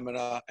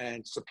stamina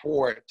and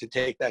support to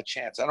take that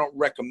chance. I don't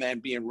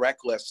recommend being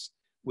reckless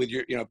with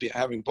your,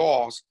 having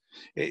balls.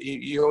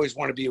 You always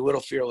want to be a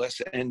little fearless,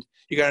 and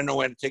you got to know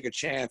when to take a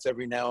chance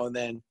every now and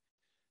then.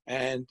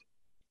 And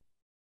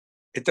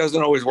it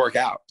doesn't always work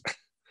out.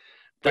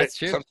 That's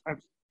true.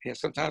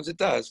 Sometimes it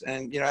does.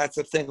 And, that's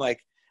the thing. Like,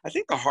 I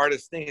think the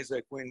hardest thing is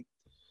like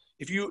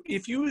if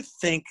you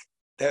think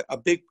that a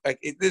big, like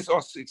this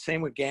also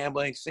same with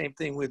gambling, same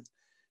thing with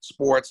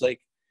sports. Like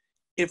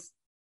if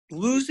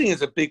losing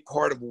is a big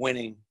part of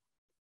winning,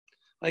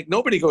 like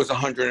nobody goes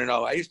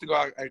 100-0. I used to go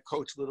out, I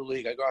coach Little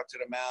League. I go out to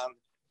the mound.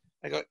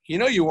 I go,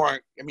 you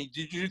weren't, I mean,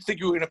 did you think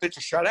you were going to pitch a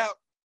shutout?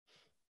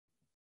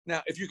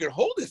 Now, if you could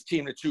hold this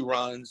team to 2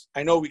 runs,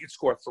 I know we could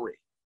score 3.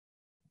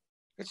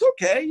 It's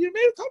okay. You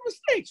made a couple of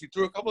mistakes. You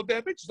threw a couple of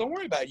bad pitches. Don't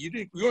worry about it. You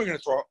weren't going to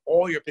throw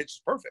all your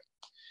pitches perfect.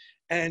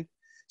 And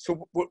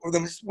so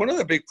one of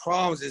the big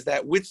problems is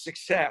that with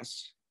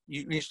success,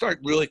 you start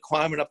really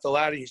climbing up the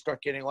ladder, you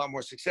start getting a lot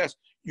more success,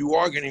 you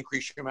are going to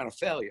increase your amount of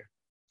failure.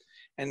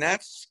 And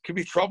that's could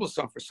be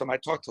troublesome for some. I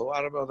talked to a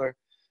lot of other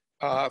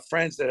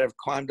friends that have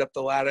climbed up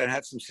the ladder and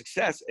had some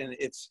success, and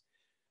it's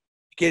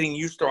getting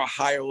used to a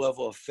higher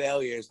level of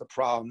failure is the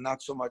problem,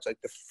 not so much like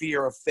the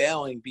fear of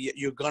failing,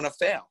 you're going to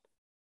fail.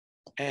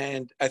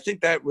 And I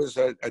think that was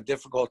a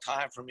difficult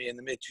time for me in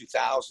the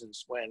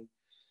mid-2000s when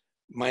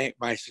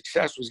my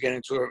success was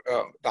getting to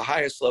the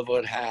highest level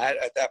it had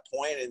at that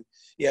point, and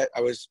yet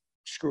I was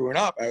screwing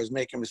up. I was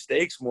making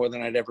mistakes more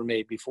than I'd ever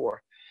made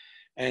before.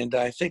 And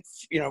I think,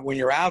 when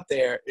you're out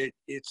there,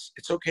 it's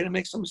okay to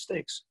make some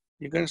mistakes.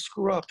 You're going to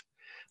screw up.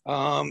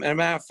 And a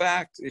matter of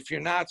fact, if you're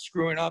not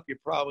screwing up, you're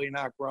probably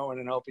not growing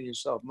and helping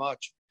yourself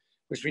much.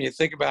 Which, when you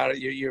think about it,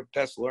 your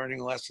best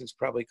learning lessons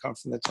probably come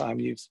from the time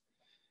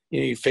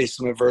you face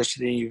some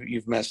adversity,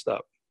 you've messed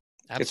up.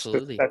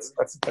 Absolutely. That's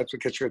what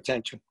gets your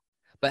attention.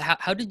 But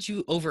how did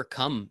you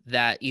overcome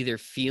that either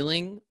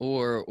feeling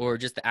or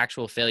just the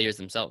actual failures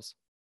themselves?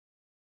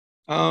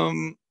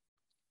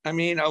 I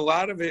mean, a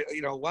lot of it,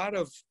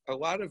 a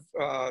lot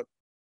of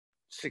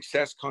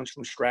success comes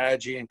from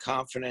strategy and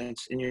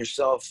confidence in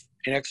yourself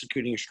in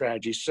executing your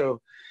strategy.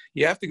 So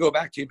you have to go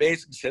back to your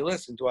basics and say,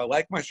 listen, do I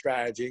like my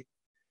strategy?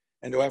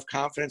 And do I have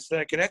confidence that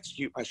I can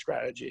execute my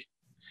strategy?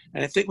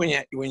 And I think when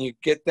you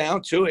get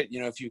down to it,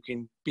 if you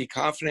can be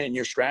confident in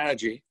your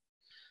strategy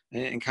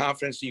and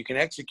confidence that you can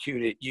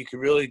execute it, you can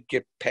really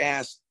get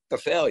past the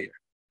failure.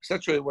 So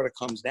that's really what it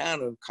comes down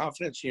to,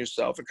 confidence in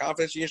yourself and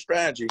confidence in your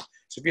strategy.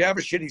 So if you have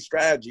a shitty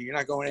strategy, you're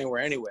not going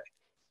anywhere anyway.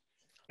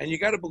 And you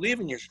got to believe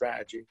in your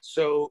strategy.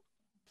 So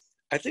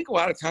I think a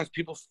lot of times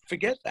people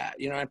forget that,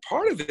 and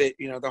part of it,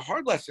 the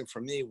hard lesson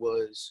for me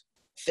was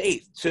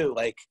faith too.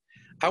 Like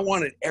I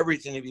wanted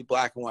everything to be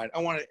black and white. I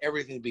wanted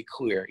everything to be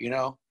clear,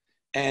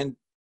 And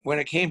when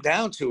it came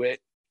down to it,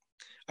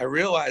 I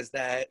realized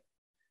that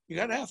you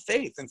got to have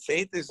faith, and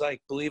faith is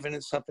like believing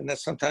in something that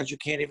sometimes you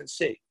can't even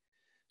see.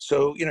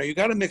 So, you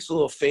got to mix a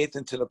little faith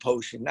into the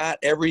potion. Not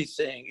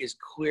everything is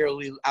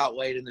clearly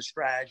outlaid in the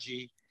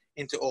strategy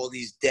into all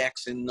these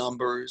decks and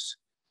numbers.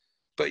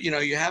 But,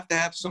 you have to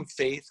have some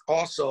faith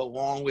also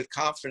along with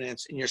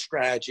confidence in your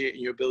strategy and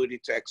your ability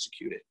to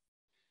execute it.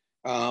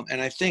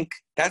 And I think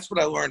that's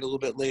what I learned a little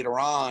bit later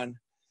on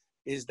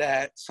is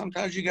that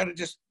sometimes you got to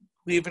just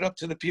leave it up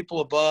to the people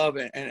above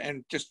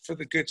and just for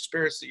the good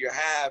spirits that you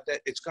have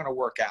that it's going to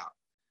work out.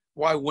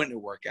 Why wouldn't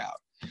it work out?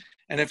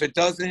 And if it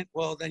doesn't,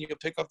 well, then you'll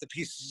pick up the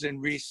pieces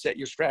and reset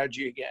your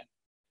strategy again.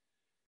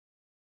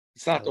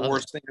 It's not the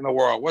worst thing in the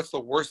world. What's the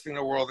worst thing in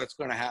the world that's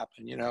going to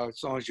happen?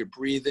 As long as you're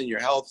breathing,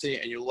 you're healthy,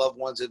 and your loved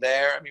ones are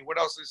there. I mean, what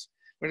else is,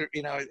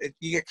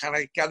 you kind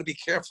of got to be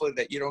careful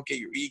that you don't get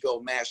your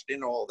ego mashed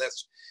in all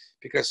this,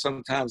 because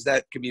sometimes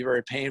that can be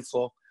very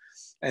painful.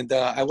 And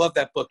I love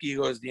that book,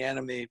 Ego is the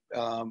Enemy.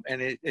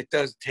 And it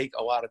does take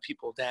a lot of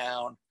people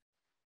down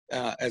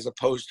as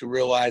opposed to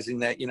realizing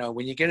that,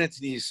 when you get into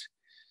these,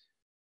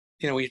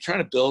 when you're trying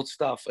to build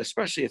stuff,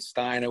 especially at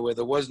Steiner, where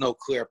there was no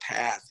clear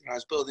path, I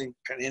was building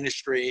an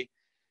industry,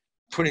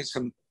 putting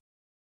some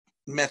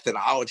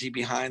methodology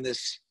behind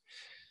this,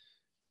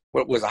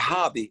 what was a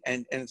hobby.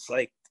 And it's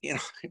like,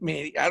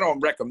 I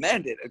don't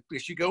recommend it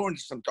because you go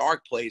into some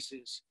dark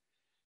places.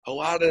 A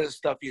lot of the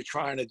stuff you're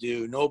trying to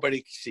do,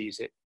 nobody sees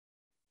it.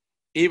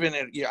 even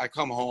I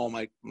come home,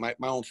 like my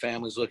own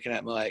family's looking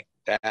at me like,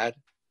 Dad,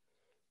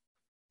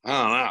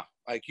 I don't know.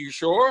 Like, you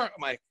sure? I'm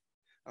like,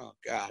 oh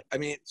God. I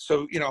mean,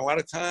 so, a lot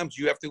of times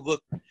you have to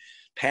look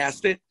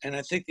past it. And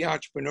I think the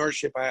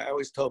entrepreneurship, I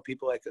always tell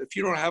people, like, if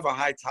you don't have a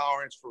high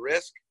tolerance for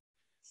risk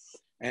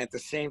and at the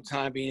same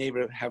time being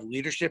able to have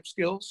leadership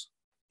skills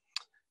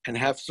and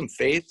have some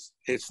faith,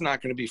 it's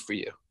not going to be for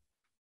you.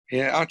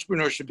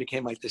 Entrepreneurship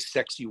became like this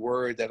sexy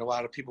word that a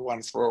lot of people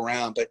want to throw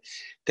around. But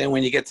then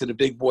when you get to the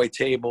big boy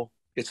table,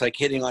 it's like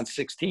hitting on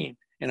 16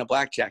 in a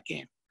blackjack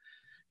game.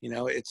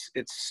 It's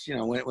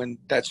when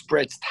that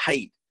spread's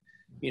tight,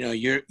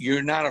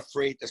 you're not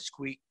afraid to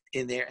squeak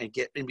in there and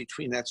get in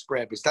between that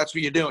spread, because that's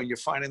what you're doing. You're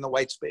finding the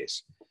white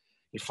space.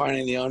 You're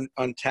finding the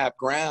untapped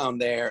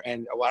ground there.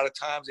 And a lot of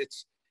times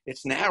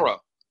it's narrow,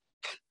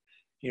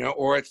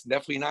 or it's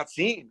definitely not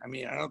seen. I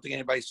mean, I don't think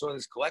anybody saw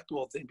this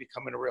collectible thing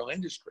becoming a real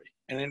industry,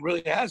 and it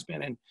really has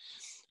been. And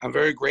I'm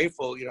very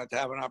grateful, to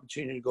have an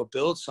opportunity to go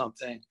build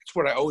something. It's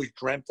what I always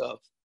dreamt of.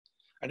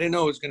 I didn't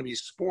know it was going to be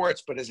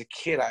sports, but as a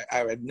kid, I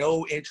had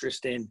no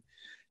interest in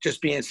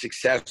just being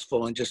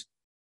successful and just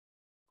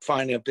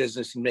finding a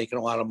business and making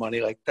a lot of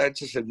money. Like, that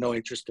just had no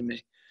interest in me.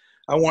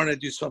 I wanted to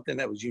do something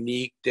that was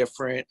unique,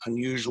 different,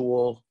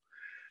 unusual,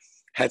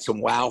 had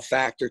some wow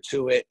factor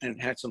to it,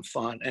 and had some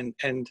fun.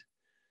 And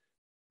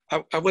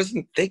I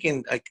wasn't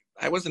thinking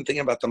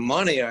about the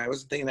money. I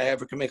wasn't thinking I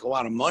ever could make a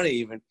lot of money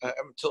even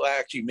until I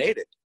actually made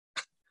it.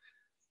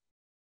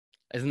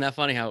 Isn't that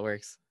funny how it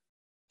works?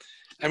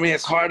 I mean,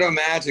 it's hard to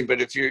imagine, but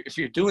if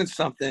you're doing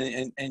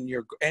something and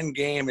your end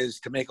game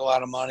is to make a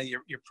lot of money,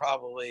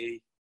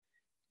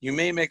 you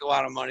may make a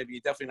lot of money, but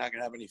you're definitely not going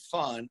to have any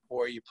fun,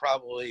 or you're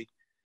probably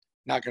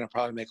not going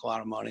to make a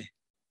lot of money.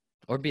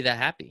 Or be that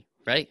happy,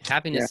 right?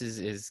 Happiness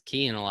Yeah. is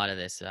key in a lot of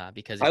this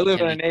because I live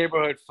in a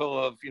neighborhood full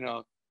of,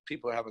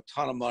 people who have a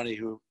ton of money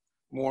who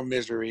more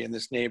misery in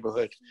this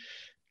neighborhood.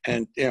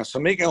 And, so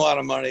making a lot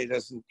of money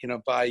doesn't,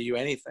 buy you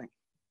anything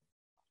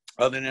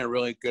other than a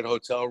really good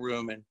hotel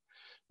room and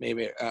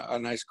maybe a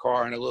nice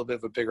car and a little bit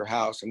of a bigger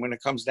house. And when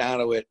it comes down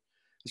to it,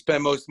 I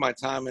spend most of my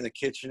time in the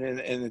kitchen and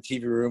in the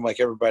TV room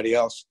like everybody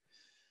else.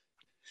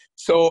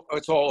 So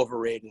it's all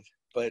overrated.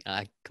 But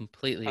I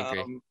completely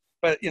agree.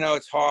 But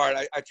it's hard.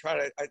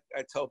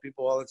 I tell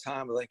people all the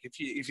time, like,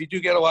 if you do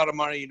get a lot of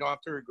money, you don't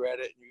have to regret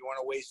it. And you want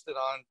to waste it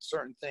on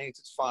certain things,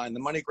 it's fine. The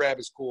money grab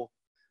is cool.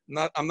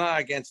 I'm not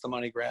against the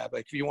money grab.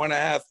 Like, if you want to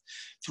have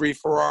 3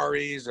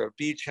 Ferraris or a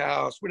beach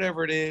house,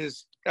 whatever it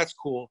is, that's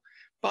cool.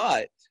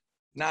 But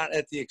not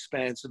at the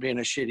expense of being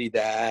a shitty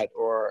dad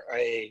or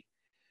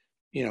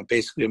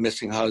basically a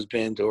missing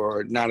husband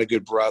or not a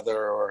good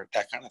brother or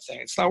that kind of thing.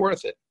 It's not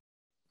worth it.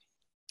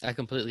 I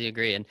completely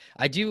agree. And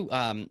I do,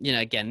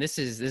 again, this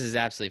is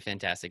absolutely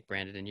fantastic,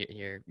 Brandon. And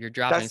you're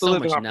dropping so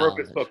much knowledge. That's the Living on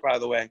Purpose book, by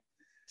the way.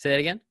 Say that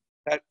again?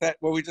 That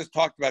what we just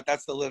talked about,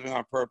 that's the Living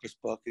on Purpose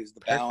book, is the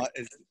balance.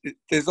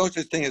 There's no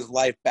such thing as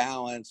life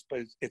balance,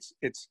 but it's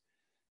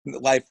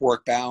life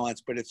work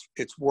balance, but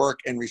it's work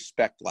and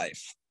respect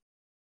life.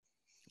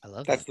 I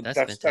love that. That's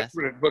fantastic. That's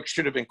what the book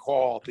should have been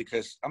called,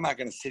 because I'm not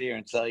going to sit here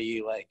and tell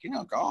you, like,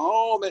 go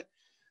home.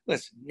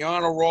 Listen, you're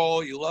on a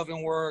roll, you love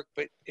and work,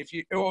 but if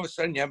you all of a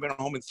sudden you haven't been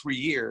home in 3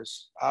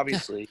 years,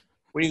 obviously,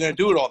 what are you going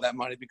to do with all that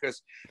money?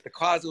 Because the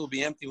closet will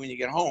be empty when you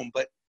get home.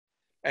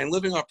 And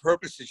Living on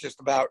Purpose is just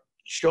about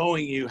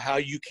showing you how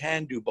you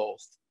can do both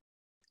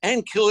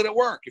and kill it at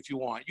work if you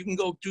want. You can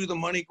go do the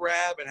money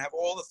grab and have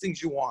all the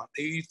things you want,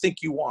 that you think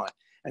you want,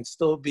 and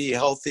still be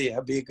healthy,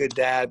 be a good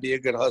dad, be a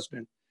good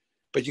husband.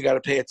 But you got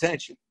to pay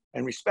attention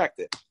and respect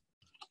it.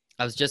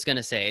 I was just going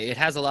to say, it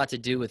has a lot to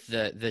do with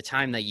the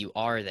time that you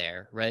are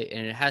there, right?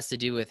 And it has to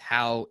do with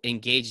how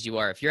engaged you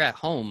are. If you're at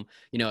home,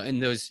 in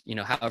those,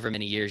 however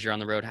many years you're on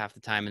the road half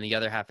the time, and the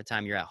other half the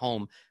time you're at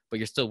home, but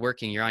you're still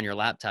working, you're on your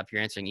laptop,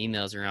 you're answering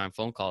emails, you're on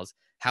phone calls.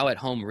 How at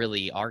home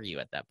really are you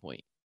at that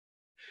point?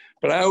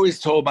 But I always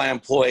told my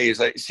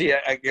employees, I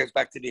guess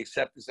back to the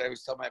acceptance, I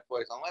always tell my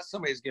employees, unless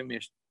somebody's giving me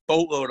a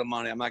boatload of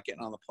money, I'm not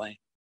getting on the plane.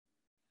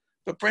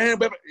 But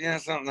Brandon,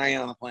 it's not getting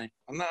on the plane.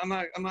 I'm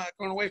not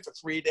going away for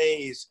 3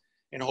 days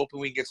and hoping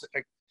we get,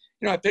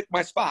 I pick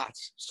my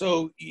spots.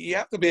 So you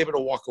have to be able to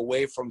walk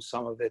away from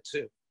some of it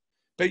too.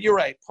 But you're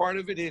right. Part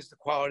of it is the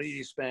quality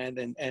you spend,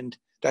 and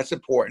that's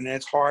important. And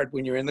it's hard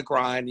when you're in the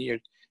grind and you're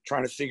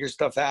trying to figure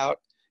stuff out.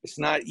 It's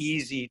not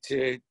easy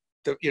to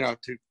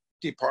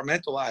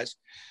departmentalize,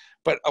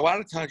 but a lot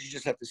of times you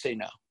just have to say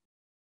no.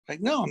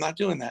 Like, no, I'm not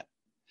doing that.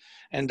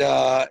 And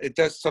it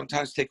does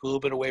sometimes take a little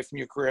bit away from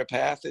your career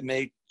path. It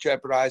may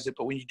jeopardize it,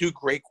 but when you do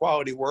great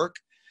quality work,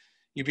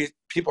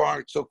 people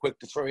aren't so quick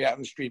to throw you out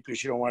in the street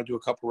because you don't want to do a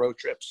couple road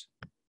trips.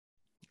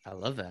 I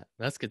love that.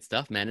 That's good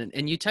stuff, man.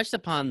 And you touched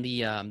upon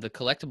the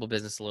collectible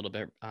business a little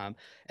bit. And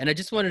I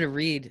just wanted to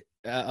read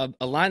a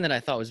line that I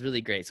thought was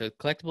really great. So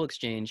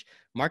CollectibleXchange,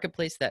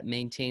 marketplace that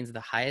maintains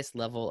the highest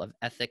level of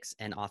ethics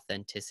and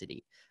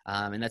authenticity.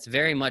 And that's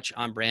very much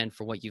on brand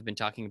for what you've been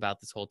talking about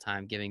this whole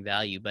time, giving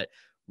value. But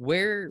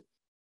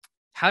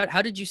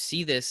how did you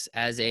see this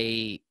as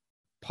a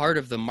part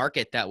of the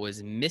market that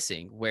was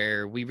missing,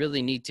 where we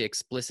really need to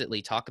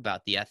explicitly talk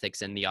about the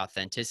ethics and the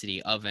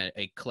authenticity of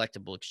a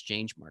collectible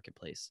exchange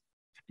marketplace.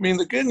 I mean,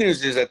 the good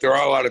news is that there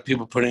are a lot of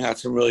people putting out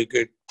some really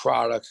good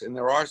products, and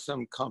there are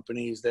some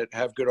companies that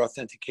have good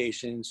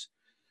authentications.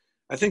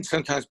 I think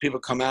sometimes people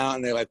come out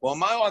and they're like, well,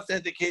 my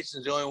authentication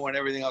is the only one,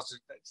 everything else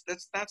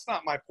is, that's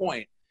not my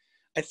point.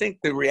 I think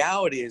the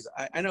reality is,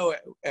 I know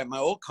at my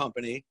old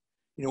company,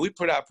 you know, we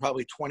put out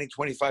probably 20,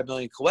 25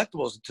 million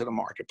collectibles into the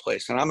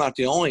marketplace, and I'm not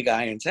the only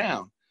guy in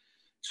town.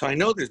 So I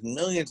know there's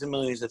millions and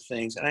millions of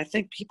things, and I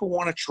think people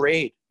want to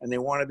trade, and they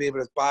want to be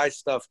able to buy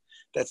stuff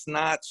that's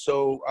not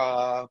so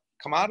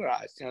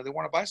commoditized. You know, they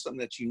want to buy something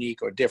that's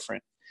unique or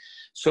different.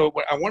 So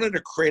I wanted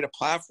to create a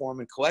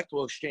platform in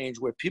Collectible Exchange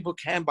where people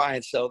can buy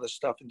and sell this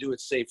stuff and do it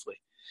safely.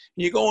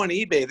 You go on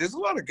eBay, there's a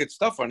lot of good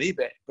stuff on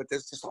eBay, but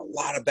there's just a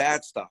lot of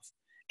bad stuff.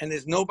 And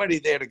there's nobody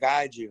there to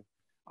guide you.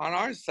 On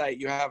our site,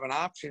 you have an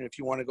option if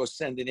you want to go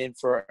send it in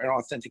for an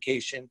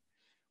authentication.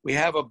 We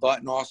have a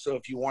button also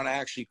if you want to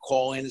actually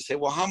call in and say,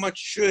 well, how much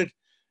should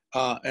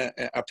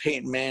a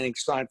Peyton Manning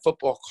signed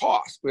football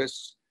cost?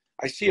 Because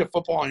I see a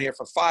football on here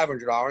for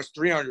 $500, $300,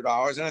 and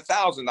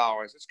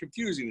 $1,000. It's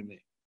confusing to me.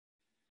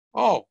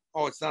 Oh,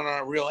 it's not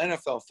on a real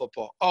NFL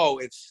football. Oh,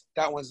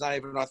 that one's not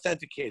even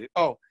authenticated.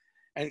 Oh,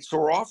 and so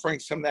we're offering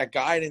some of that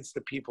guidance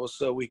to people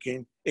so we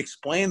can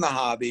explain the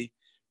hobby,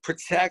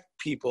 protect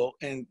people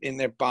in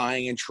their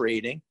buying and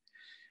trading.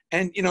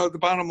 And, you know, the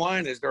bottom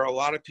line is there are a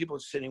lot of people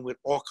sitting with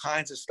all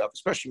kinds of stuff,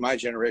 especially my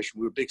generation.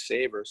 We were big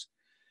savers.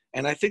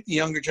 And I think the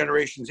younger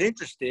generation's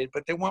interested,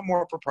 but they want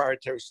more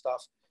proprietary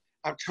stuff.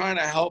 I'm trying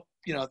to help,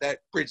 you know, that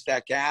bridge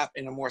that gap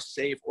in a more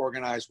safe,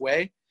 organized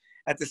way.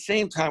 At the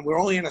same time, we're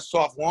only in a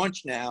soft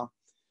launch now,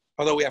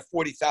 although we have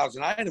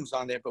 40,000 items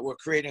on there, but we're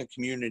creating a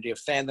community, a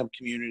fandom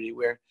community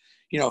where,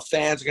 you know,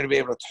 fans are going to be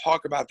able to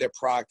talk about their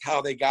product,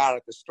 how they got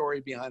it, the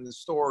story behind the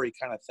story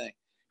kind of thing.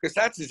 Because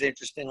that's as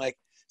interesting. Like,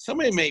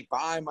 somebody may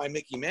buy my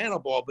Mickey Mantle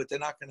ball, but they're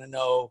not going to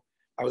know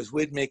I was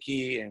with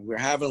Mickey and we're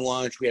having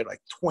lunch. We had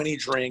like 20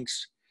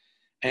 drinks.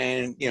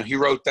 And, you know, he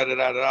wrote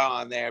da-da-da-da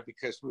on there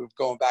because we were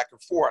going back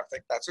and forth.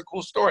 Like, that's a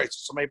cool story. So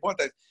somebody bought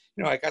that.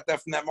 You know, I got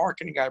that from that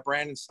marketing guy,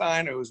 Brandon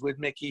Steiner, who was with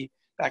Mickey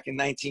back in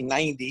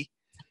 1990.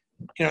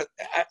 You know,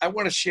 I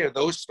want to share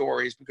those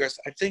stories because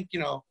I think, you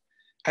know,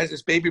 as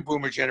this baby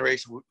boomer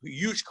generation,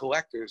 huge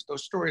collectors,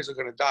 those stories are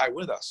going to die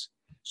with us.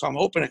 So I'm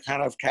hoping to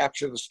kind of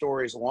capture the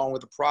stories along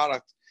with the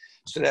product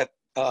so that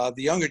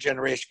the younger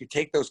generation can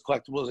take those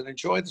collectibles and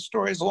enjoy the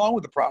stories along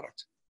with the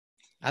product.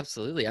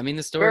 Absolutely. I mean,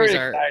 the stories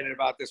Very are excited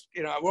about this.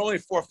 You know, we're only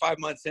 4 or 5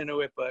 months into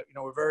it, but, you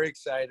know, we're very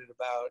excited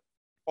about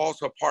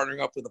also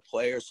partnering up with the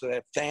players so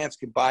that fans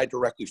can buy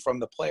directly from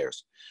the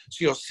players.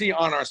 So you'll see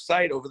on our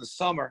site over the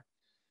summer,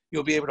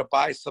 you'll be able to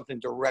buy something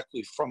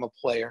directly from a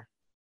player.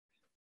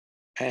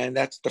 And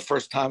that's the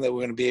first time that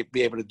we're going to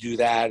be able to do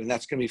that. And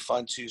that's going to be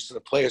fun too. So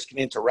the players can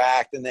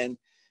interact and then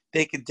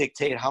they can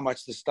dictate how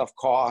much the stuff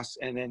costs.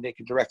 And then they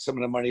can direct some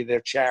of the money to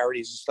their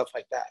charities and stuff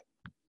like that.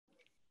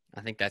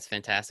 I think that's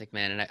fantastic,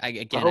 man. And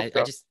I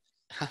just,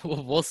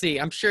 we'll see.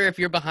 I'm sure if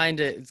you're behind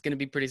it, it's going to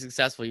be pretty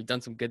successful. You've done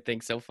some good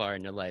things so far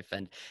in your life.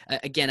 And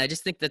again, I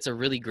just think that's a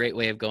really great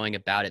way of going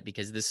about it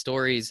because the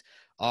stories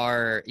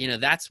are, you know,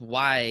 that's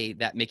why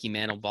that Mickey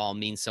Mantle ball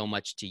means so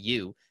much to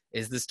you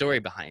is the story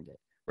behind it,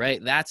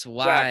 right? That's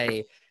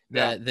why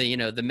the you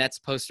know, the Mets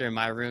poster in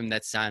my room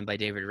that's signed by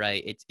David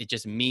Wright, it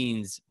just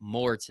means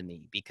more to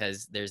me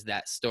because there's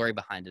that story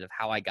behind it of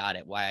how I got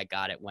it, why I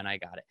got it, when I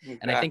got it. Exactly.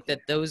 And I think that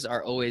those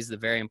are always the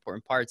very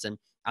important parts. And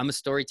I'm a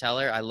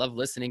storyteller. I love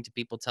listening to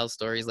people tell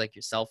stories like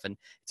yourself, and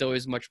it's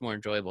always much more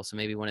enjoyable. So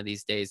maybe one of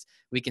these days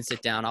we can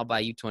sit down. I'll buy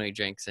you 20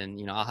 drinks, and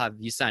you know I'll have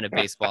you sign a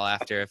baseball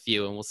after a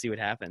few, and we'll see what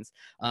happens.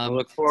 I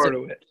look forward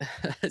to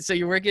it. So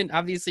you're working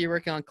on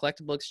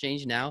Collectible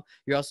Exchange now.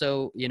 You're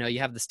also, you know, you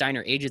have the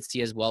Steiner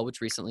Agency as well, which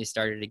recently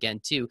started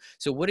again too.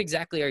 So what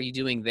exactly are you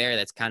doing there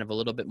that's kind of a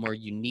little bit more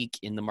unique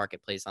in the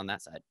marketplace on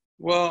that side?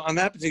 Well, on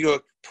that particular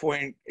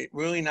point,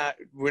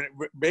 we're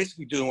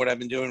basically doing what I've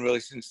been doing really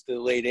since the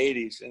late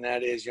 80s, and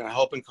that is, you know,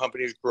 helping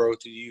companies grow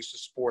through the use of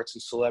sports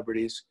and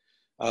celebrities.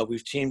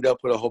 We've teamed up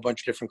with a whole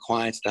bunch of different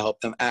clients to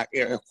help them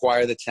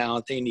acquire the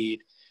talent they need.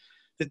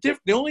 The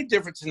only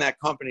difference in that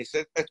company,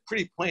 so that's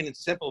pretty plain and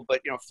simple,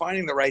 but, you know,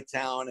 finding the right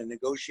talent and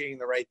negotiating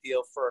the right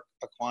deal for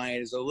a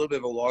client is a little bit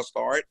of a lost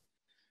art.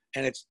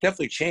 And it's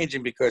definitely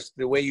changing because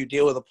the way you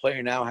deal with a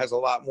player now has a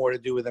lot more to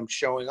do with them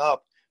showing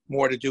up,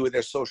 more to do with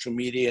their social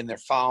media and their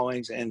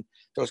followings and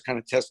those kind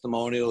of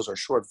testimonials or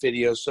short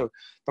videos. So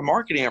the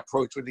marketing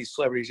approach with these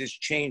celebrities is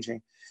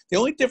changing. The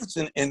only difference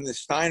in the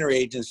Steiner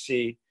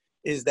Agency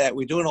is that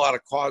we're doing a lot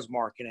of cause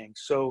marketing.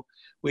 So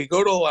we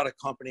go to a lot of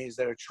companies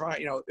that are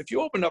trying, you know, if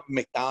you open up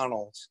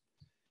McDonald's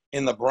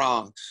in the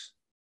Bronx,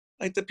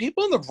 like the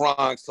people in the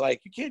Bronx,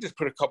 like you can't just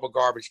put a couple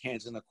garbage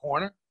cans in the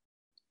corner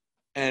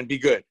and be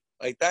good.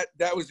 Like that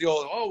was the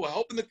old, we're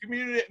helping the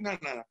community. No.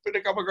 Put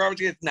a couple garbage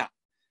cans. No.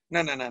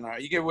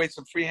 You give away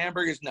some free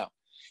hamburgers? No.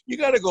 You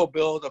got to go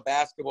build a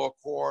basketball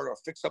court or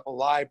fix up a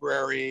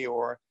library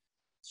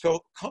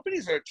so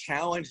companies are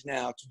challenged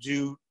now to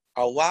do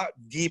a lot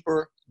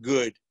deeper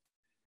good.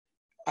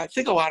 I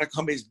think a lot of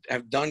companies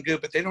have done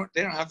good, but they don't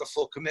have the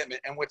full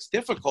commitment. And what's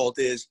difficult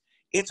is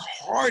it's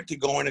hard to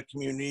go into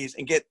communities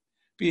and get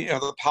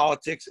the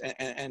politics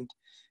and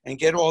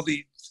get all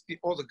the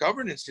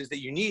governances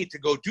that you need to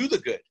go do the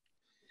good.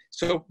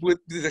 So with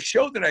the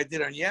show that I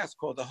did on Yes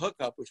called The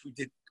Hookup, which we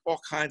did all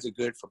kinds of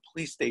good for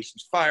police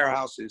stations,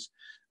 firehouses,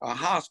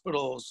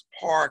 hospitals,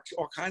 parks,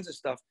 all kinds of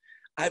stuff.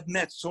 I've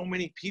met so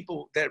many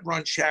people that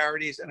run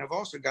charities, and I've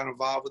also got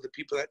involved with the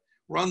people that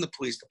run the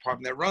police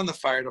department, that run the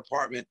fire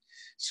department.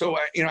 So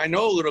I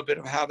know a little bit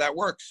of how that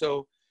works.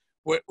 So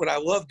what I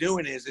love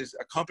doing is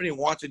a company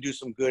wants to do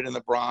some good in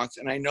the Bronx,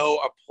 and I know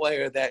a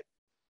player that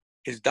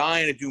is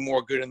dying to do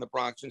more good in the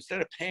Bronx.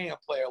 Instead of paying a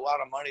player a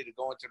lot of money to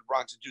go into the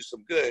Bronx and do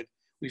some good,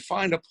 we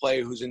find a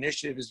player whose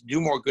initiative is to do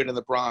more good in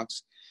the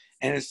Bronx.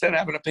 And instead of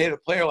having to pay the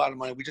player a lot of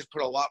money, we just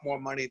put a lot more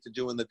money into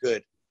doing the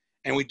good.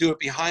 And we do it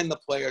behind the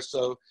player,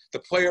 so the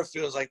player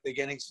feels like they're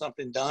getting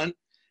something done.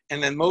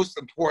 And then most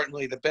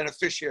importantly, the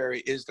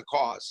beneficiary is the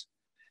cause.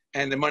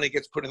 And the money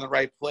gets put in the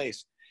right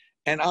place.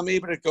 And I'm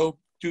able to go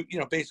do,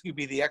 basically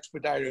be the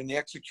expediter and the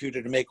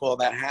executor to make all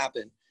that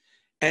happen.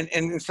 And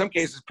in some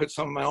cases, put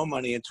some of my own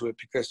money into it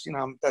because,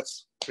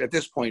 that's at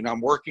this point,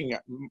 I'm working.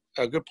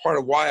 A good part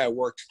of why I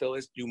work still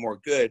is to do more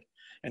good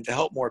and to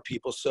help more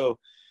people. So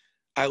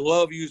I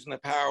love using the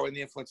power and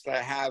the influence that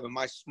I have in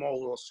my small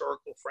little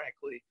circle,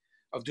 frankly,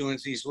 of doing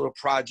these little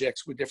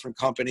projects with different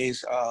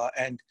companies.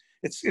 And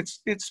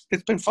it's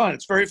been fun.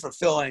 It's very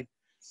fulfilling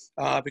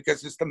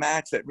because it's the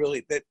match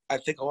that I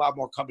think a lot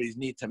more companies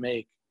need to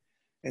make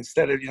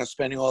instead of,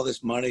 spending all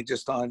this money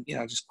just on,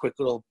 just quick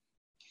little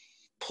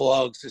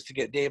plugs just to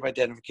get name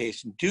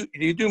identification.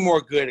 You do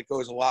more good, it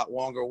goes a lot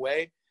longer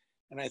way.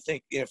 And I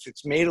think if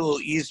it's made a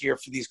little easier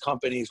for these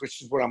companies,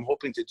 which is what I'm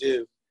hoping to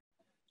do,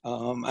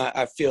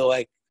 I feel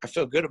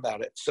good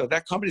about it. So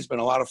that company's been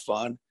a lot of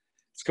fun.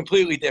 It's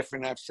completely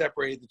different. I've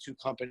separated the two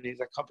companies.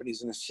 That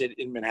company's in a city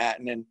in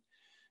Manhattan and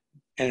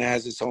it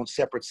has its own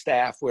separate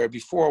staff, where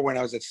before when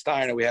I was at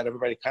Steiner, we had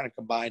everybody kind of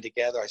combined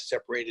together. I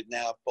separated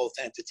now both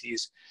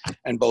entities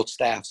and both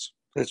staffs.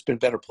 It's been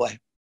better play.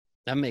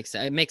 It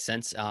makes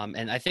sense.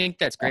 And I think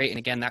that's great. And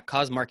again, that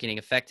cause marketing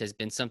effect has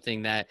been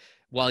something that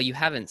while you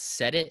haven't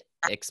said it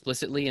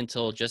explicitly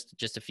until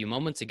just a few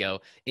moments ago,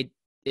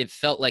 it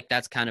felt like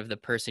that's kind of the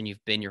person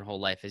you've been your whole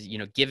life is,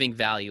 giving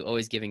value,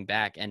 always giving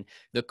back. And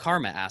the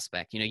karma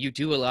aspect, you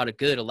do a lot of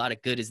good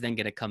is then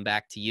going to come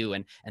back to you,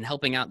 and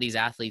helping out these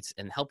athletes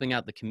and helping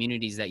out the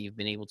communities that you've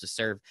been able to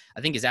serve,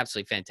 I think is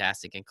absolutely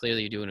fantastic. And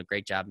clearly you're doing a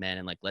great job, man.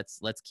 And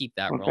let's keep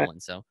that rolling.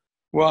 So.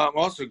 Well, I'm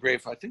also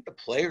grateful. I think the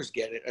players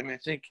get it. I mean, I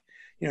think,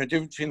 the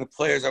difference between the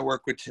players I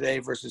work with today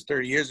versus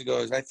 30 years ago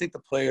is I think the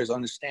players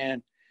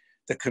understand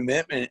the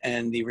commitment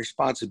and the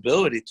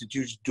responsibility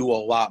to do a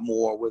lot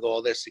more with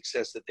all their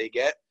success that they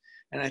get.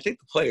 And I think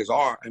the players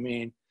are. I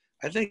mean,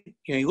 I think,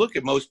 you look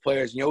at most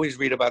players and you always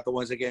read about the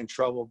ones that get in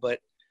trouble, but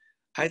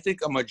I think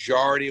a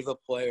majority of the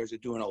players are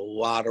doing a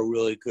lot of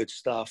really good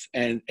stuff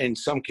and in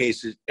some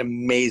cases,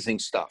 amazing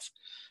stuff.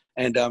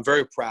 And I'm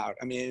very proud.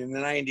 I mean, in the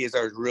 90s,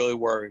 I was really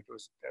worried.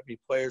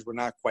 Players were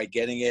not quite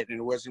getting it, and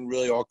it wasn't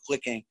really all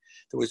clicking.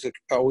 There was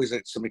always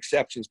some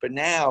exceptions. But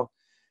now,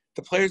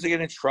 the players that get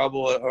in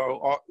trouble,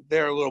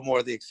 they're a little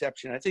more the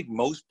exception. I think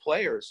most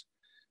players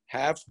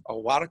have a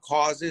lot of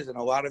causes and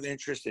a lot of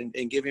interest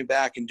in giving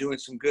back and doing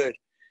some good.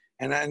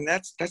 And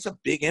that's a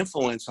big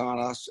influence on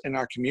us in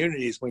our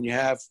communities when you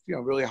have,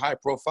 really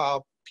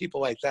high-profile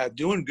people like that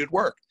doing good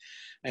work.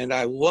 And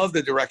I love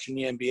the direction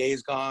the NBA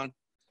has gone.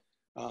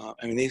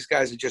 These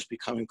guys have just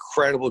become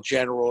incredible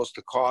generals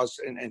to cause,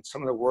 and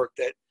some of the work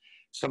that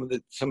some of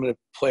the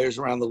players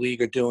around the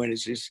league are doing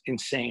is just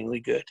insanely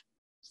good.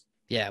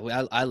 Yeah,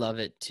 I love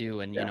it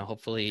too. And,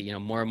 hopefully,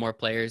 more and more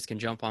players can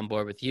jump on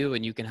board with you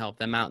and you can help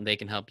them out and they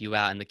can help you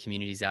out and the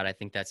community's out. I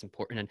think that's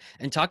important.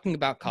 And talking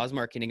about cause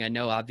marketing, I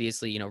know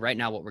obviously, right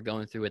now what we're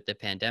going through with the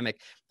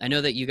pandemic, I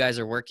know that you guys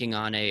are working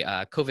on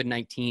a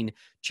COVID-19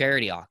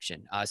 charity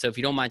auction. So if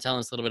you don't mind telling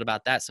us a little bit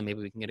about that, so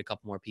maybe we can get a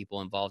couple more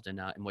people involved in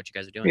what you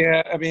guys are doing.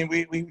 Yeah,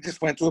 we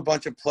just went through a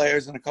bunch of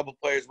players and a couple of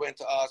players went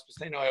to us because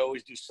they know I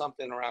always do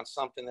something around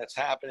something that's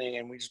happening.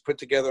 And we just put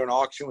together an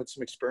auction with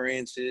some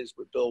experiences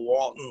with Bill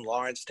Walton,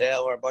 Lawrence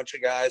Taylor, a bunch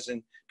of guys,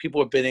 and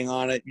people are bidding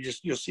on it.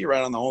 You'll see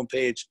right on the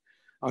homepage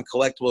on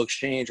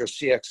CollectibleXchange or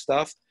CX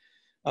stuff.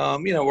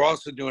 We're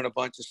also doing a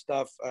bunch of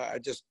stuff. I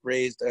just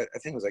raised, I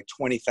think it was like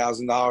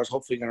 $20,000.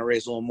 Hopefully going to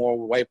raise a little more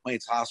with White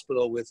Plains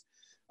Hospital with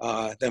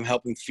them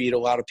helping feed a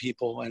lot of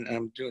people. And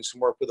I'm doing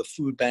some work with a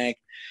food bank.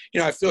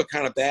 I feel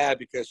kind of bad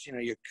because,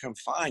 you're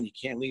confined. You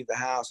can't leave the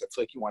house. I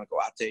feel like you want to go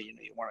out there, you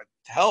want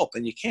to help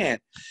and you can't.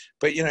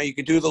 But, you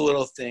can do the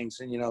little things.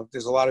 And,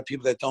 there's a lot of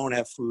people that don't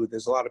have food.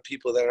 There's a lot of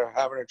people that are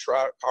having a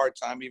hard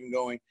time even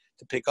going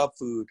to pick up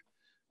food.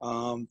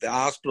 The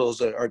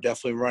hospitals are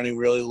definitely running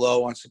really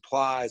low on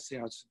supplies,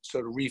 to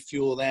sort of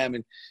refuel them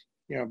and,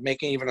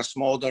 making even a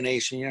small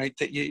donation,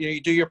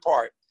 you do your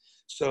part.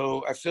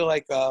 So I feel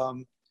like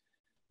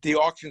the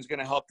auction is going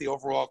to help the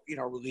overall,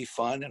 relief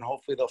fund, and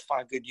hopefully they'll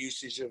find good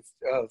usage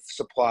of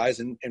supplies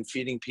and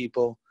feeding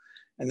people.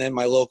 And then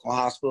my local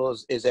hospital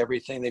is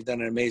everything. They've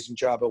done an amazing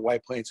job at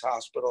White Plains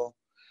Hospital.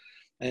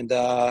 And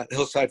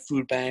Hillside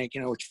Food Bank,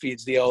 which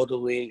feeds the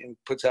elderly and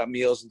puts out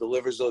meals and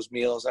delivers those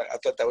meals. I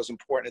thought that was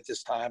important at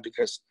this time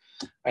because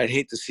I'd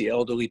hate to see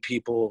elderly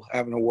people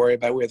having to worry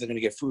about where they're going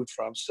to get food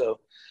from. So,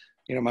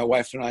 my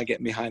wife and I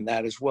get behind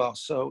that as well.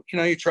 So,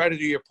 you try to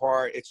do your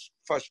part. It's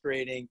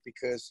frustrating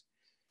because,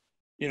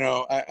 you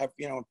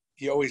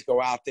always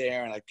go out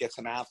there and get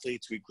some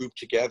athletes. We group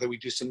together. We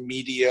do some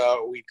media.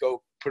 We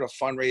go put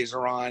a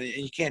fundraiser on, and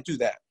you can't do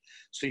that.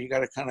 So you got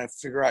to kind of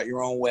figure out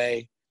your own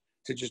way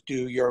to just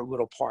do your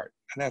little part.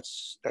 And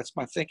that's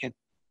my thinking.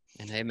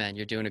 And hey, man,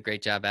 you're doing a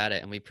great job at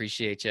it, and we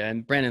appreciate you.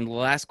 And Brandon, the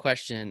last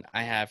question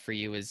I have for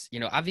you is,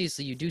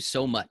 obviously you do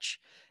so much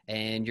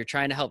and you're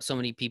trying to help so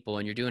many people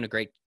and you're doing a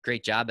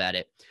great job at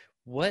it.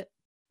 What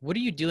are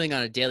you doing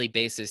on a daily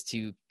basis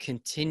to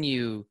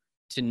continue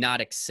to not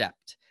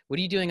accept? What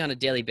are you doing on a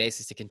daily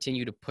basis to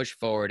continue to push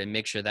forward and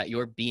make sure that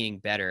you're being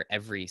better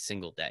every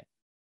single day?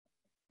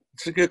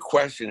 It's a good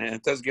question, and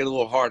it does get a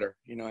little harder.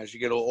 As you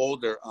get a little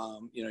older,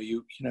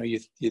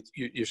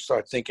 you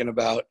start thinking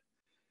about.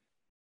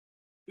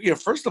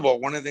 First of all,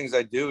 one of the things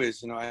I do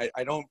is,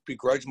 I don't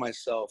begrudge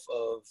myself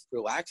of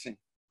relaxing,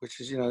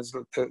 which is,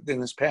 in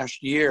this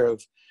past year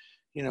of,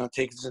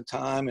 taking some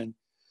time and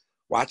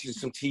watching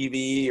some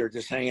TV or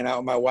just hanging out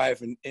with my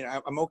wife, and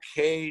I'm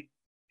okay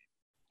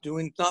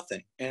doing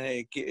nothing,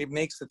 and it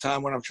makes the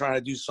time when I'm trying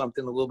to do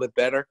something a little bit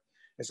better,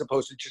 as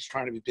opposed to just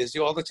trying to be busy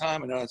all the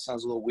time. I know that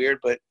sounds a little weird,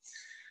 but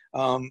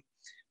I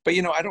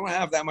don't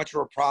have that much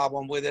of a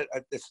problem with it.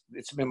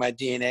 It's in my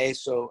DNA.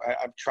 So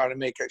I try to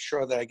make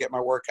sure that I get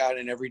my workout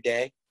in every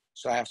day.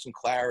 So I have some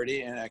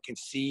clarity and I can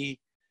see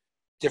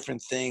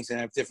different things and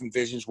have different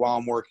visions while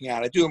I'm working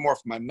out. I do it more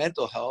for my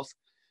mental health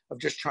of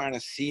just trying to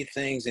see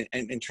things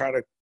and try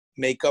to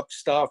make up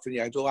stuff. And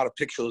I do a lot of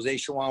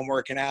picturization while I'm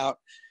working out.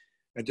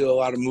 I do a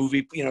lot of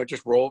movie,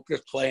 just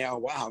play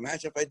out. Wow,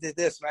 imagine if I did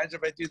this. Imagine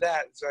if I do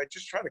that. So I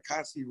just try to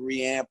constantly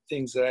reamp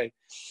things that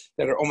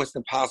are almost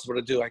impossible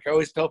to do. Like I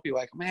always tell people,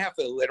 I'm half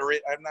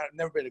illiterate. I've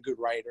never been a good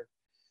writer.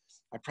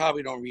 I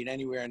probably don't read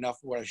anywhere enough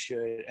of what I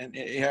should. And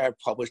I've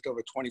published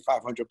over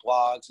 2,500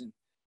 blogs and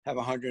have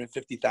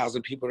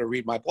 150,000 people to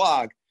read my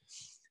blog.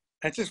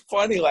 And it's just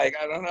funny. I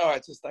don't know. I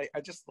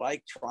just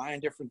like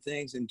trying different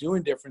things and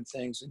doing different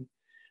things. And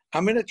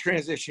I'm in a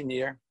transition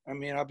year.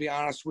 I'll be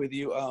honest with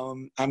you.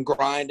 I'm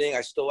grinding. I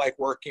still like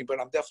working,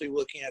 but I'm definitely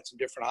looking at some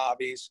different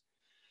hobbies.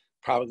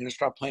 Probably going to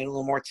start playing a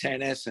little more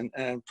tennis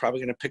and probably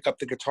going to pick up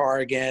the guitar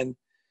again.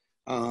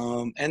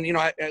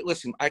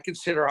 Listen, I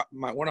consider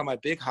one of my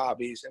big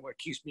hobbies and what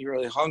keeps me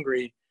really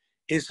hungry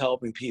is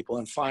helping people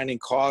and finding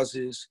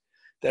causes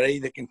that I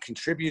either can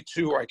contribute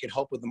to or I can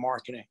help with the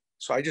marketing.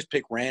 So I just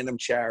pick random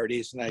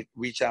charities and I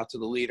reach out to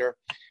the leader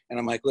and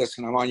I'm like,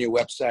 listen, I'm on your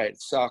website.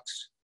 It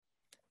sucks.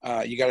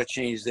 You got to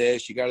change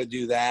this, you got to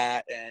do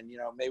that. And,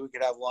 maybe we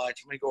could have lunch.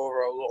 Let me go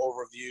over a little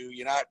overview.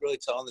 You're not really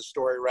telling the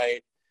story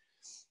right.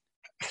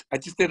 I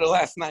just did it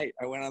last night.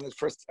 I went on this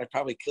first, I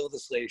probably killed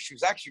this lady. She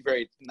was actually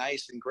very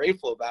nice and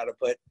grateful about it.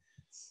 But,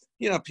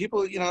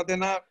 people,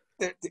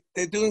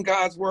 they're doing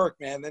God's work,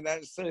 man. They're not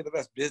necessarily the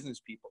best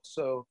business people.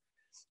 So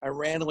I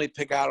randomly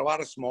pick out a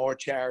lot of smaller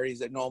charities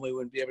that normally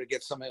wouldn't be able to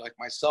get somebody like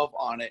myself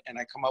on it. And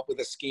I come up with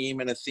a scheme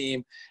and a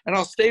theme and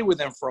I'll stay with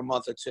them for a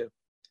month or two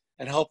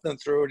and help them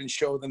through it and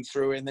show them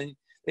through. And then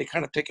they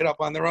kind of pick it up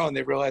on their own.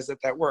 They realize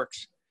that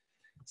works.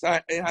 So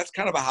that's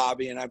kind of a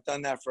hobby. And I've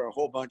done that for a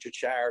whole bunch of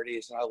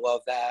charities and I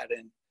love that.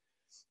 And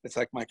it's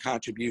like my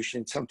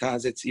contribution.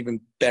 Sometimes it's even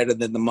better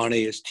than the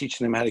money is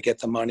teaching them how to get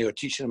the money or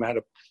teaching them how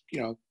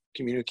to,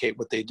 communicate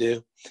what they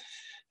do.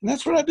 And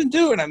that's what I've been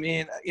doing. I don't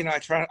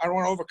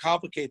want to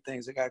overcomplicate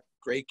things. I got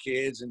great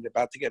kids and they're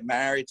about to get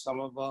married, some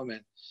of them. And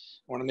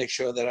I want to make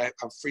sure that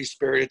I'm free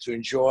spirited to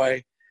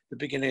enjoy the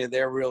beginning of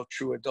their real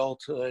true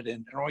adulthood.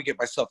 And I don't want to get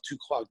myself too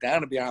clogged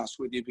down, to be honest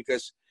with you,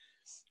 because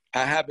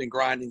I have been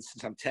grinding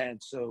since I'm 10.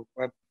 So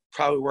I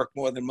probably work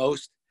more than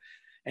most.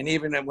 And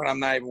even when I'm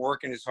not even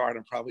working as hard,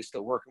 I'm probably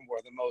still working more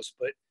than most.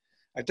 But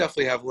I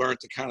definitely have learned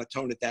to kind of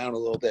tone it down a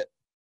little bit.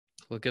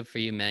 Well, good for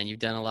you, man. You've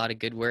done a lot of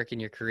good work in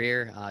your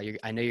career.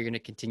 I know you're going to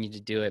continue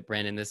to do it,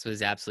 Brandon. This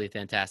was absolutely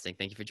fantastic.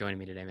 Thank you for joining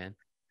me today, man.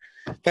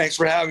 Thanks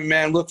for having me,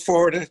 man. Look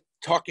forward to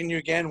talking to you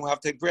again. We'll have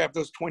to grab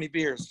those 20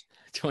 beers.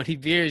 20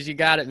 beers. You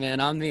got it, man.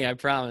 On me. I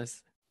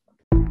promise.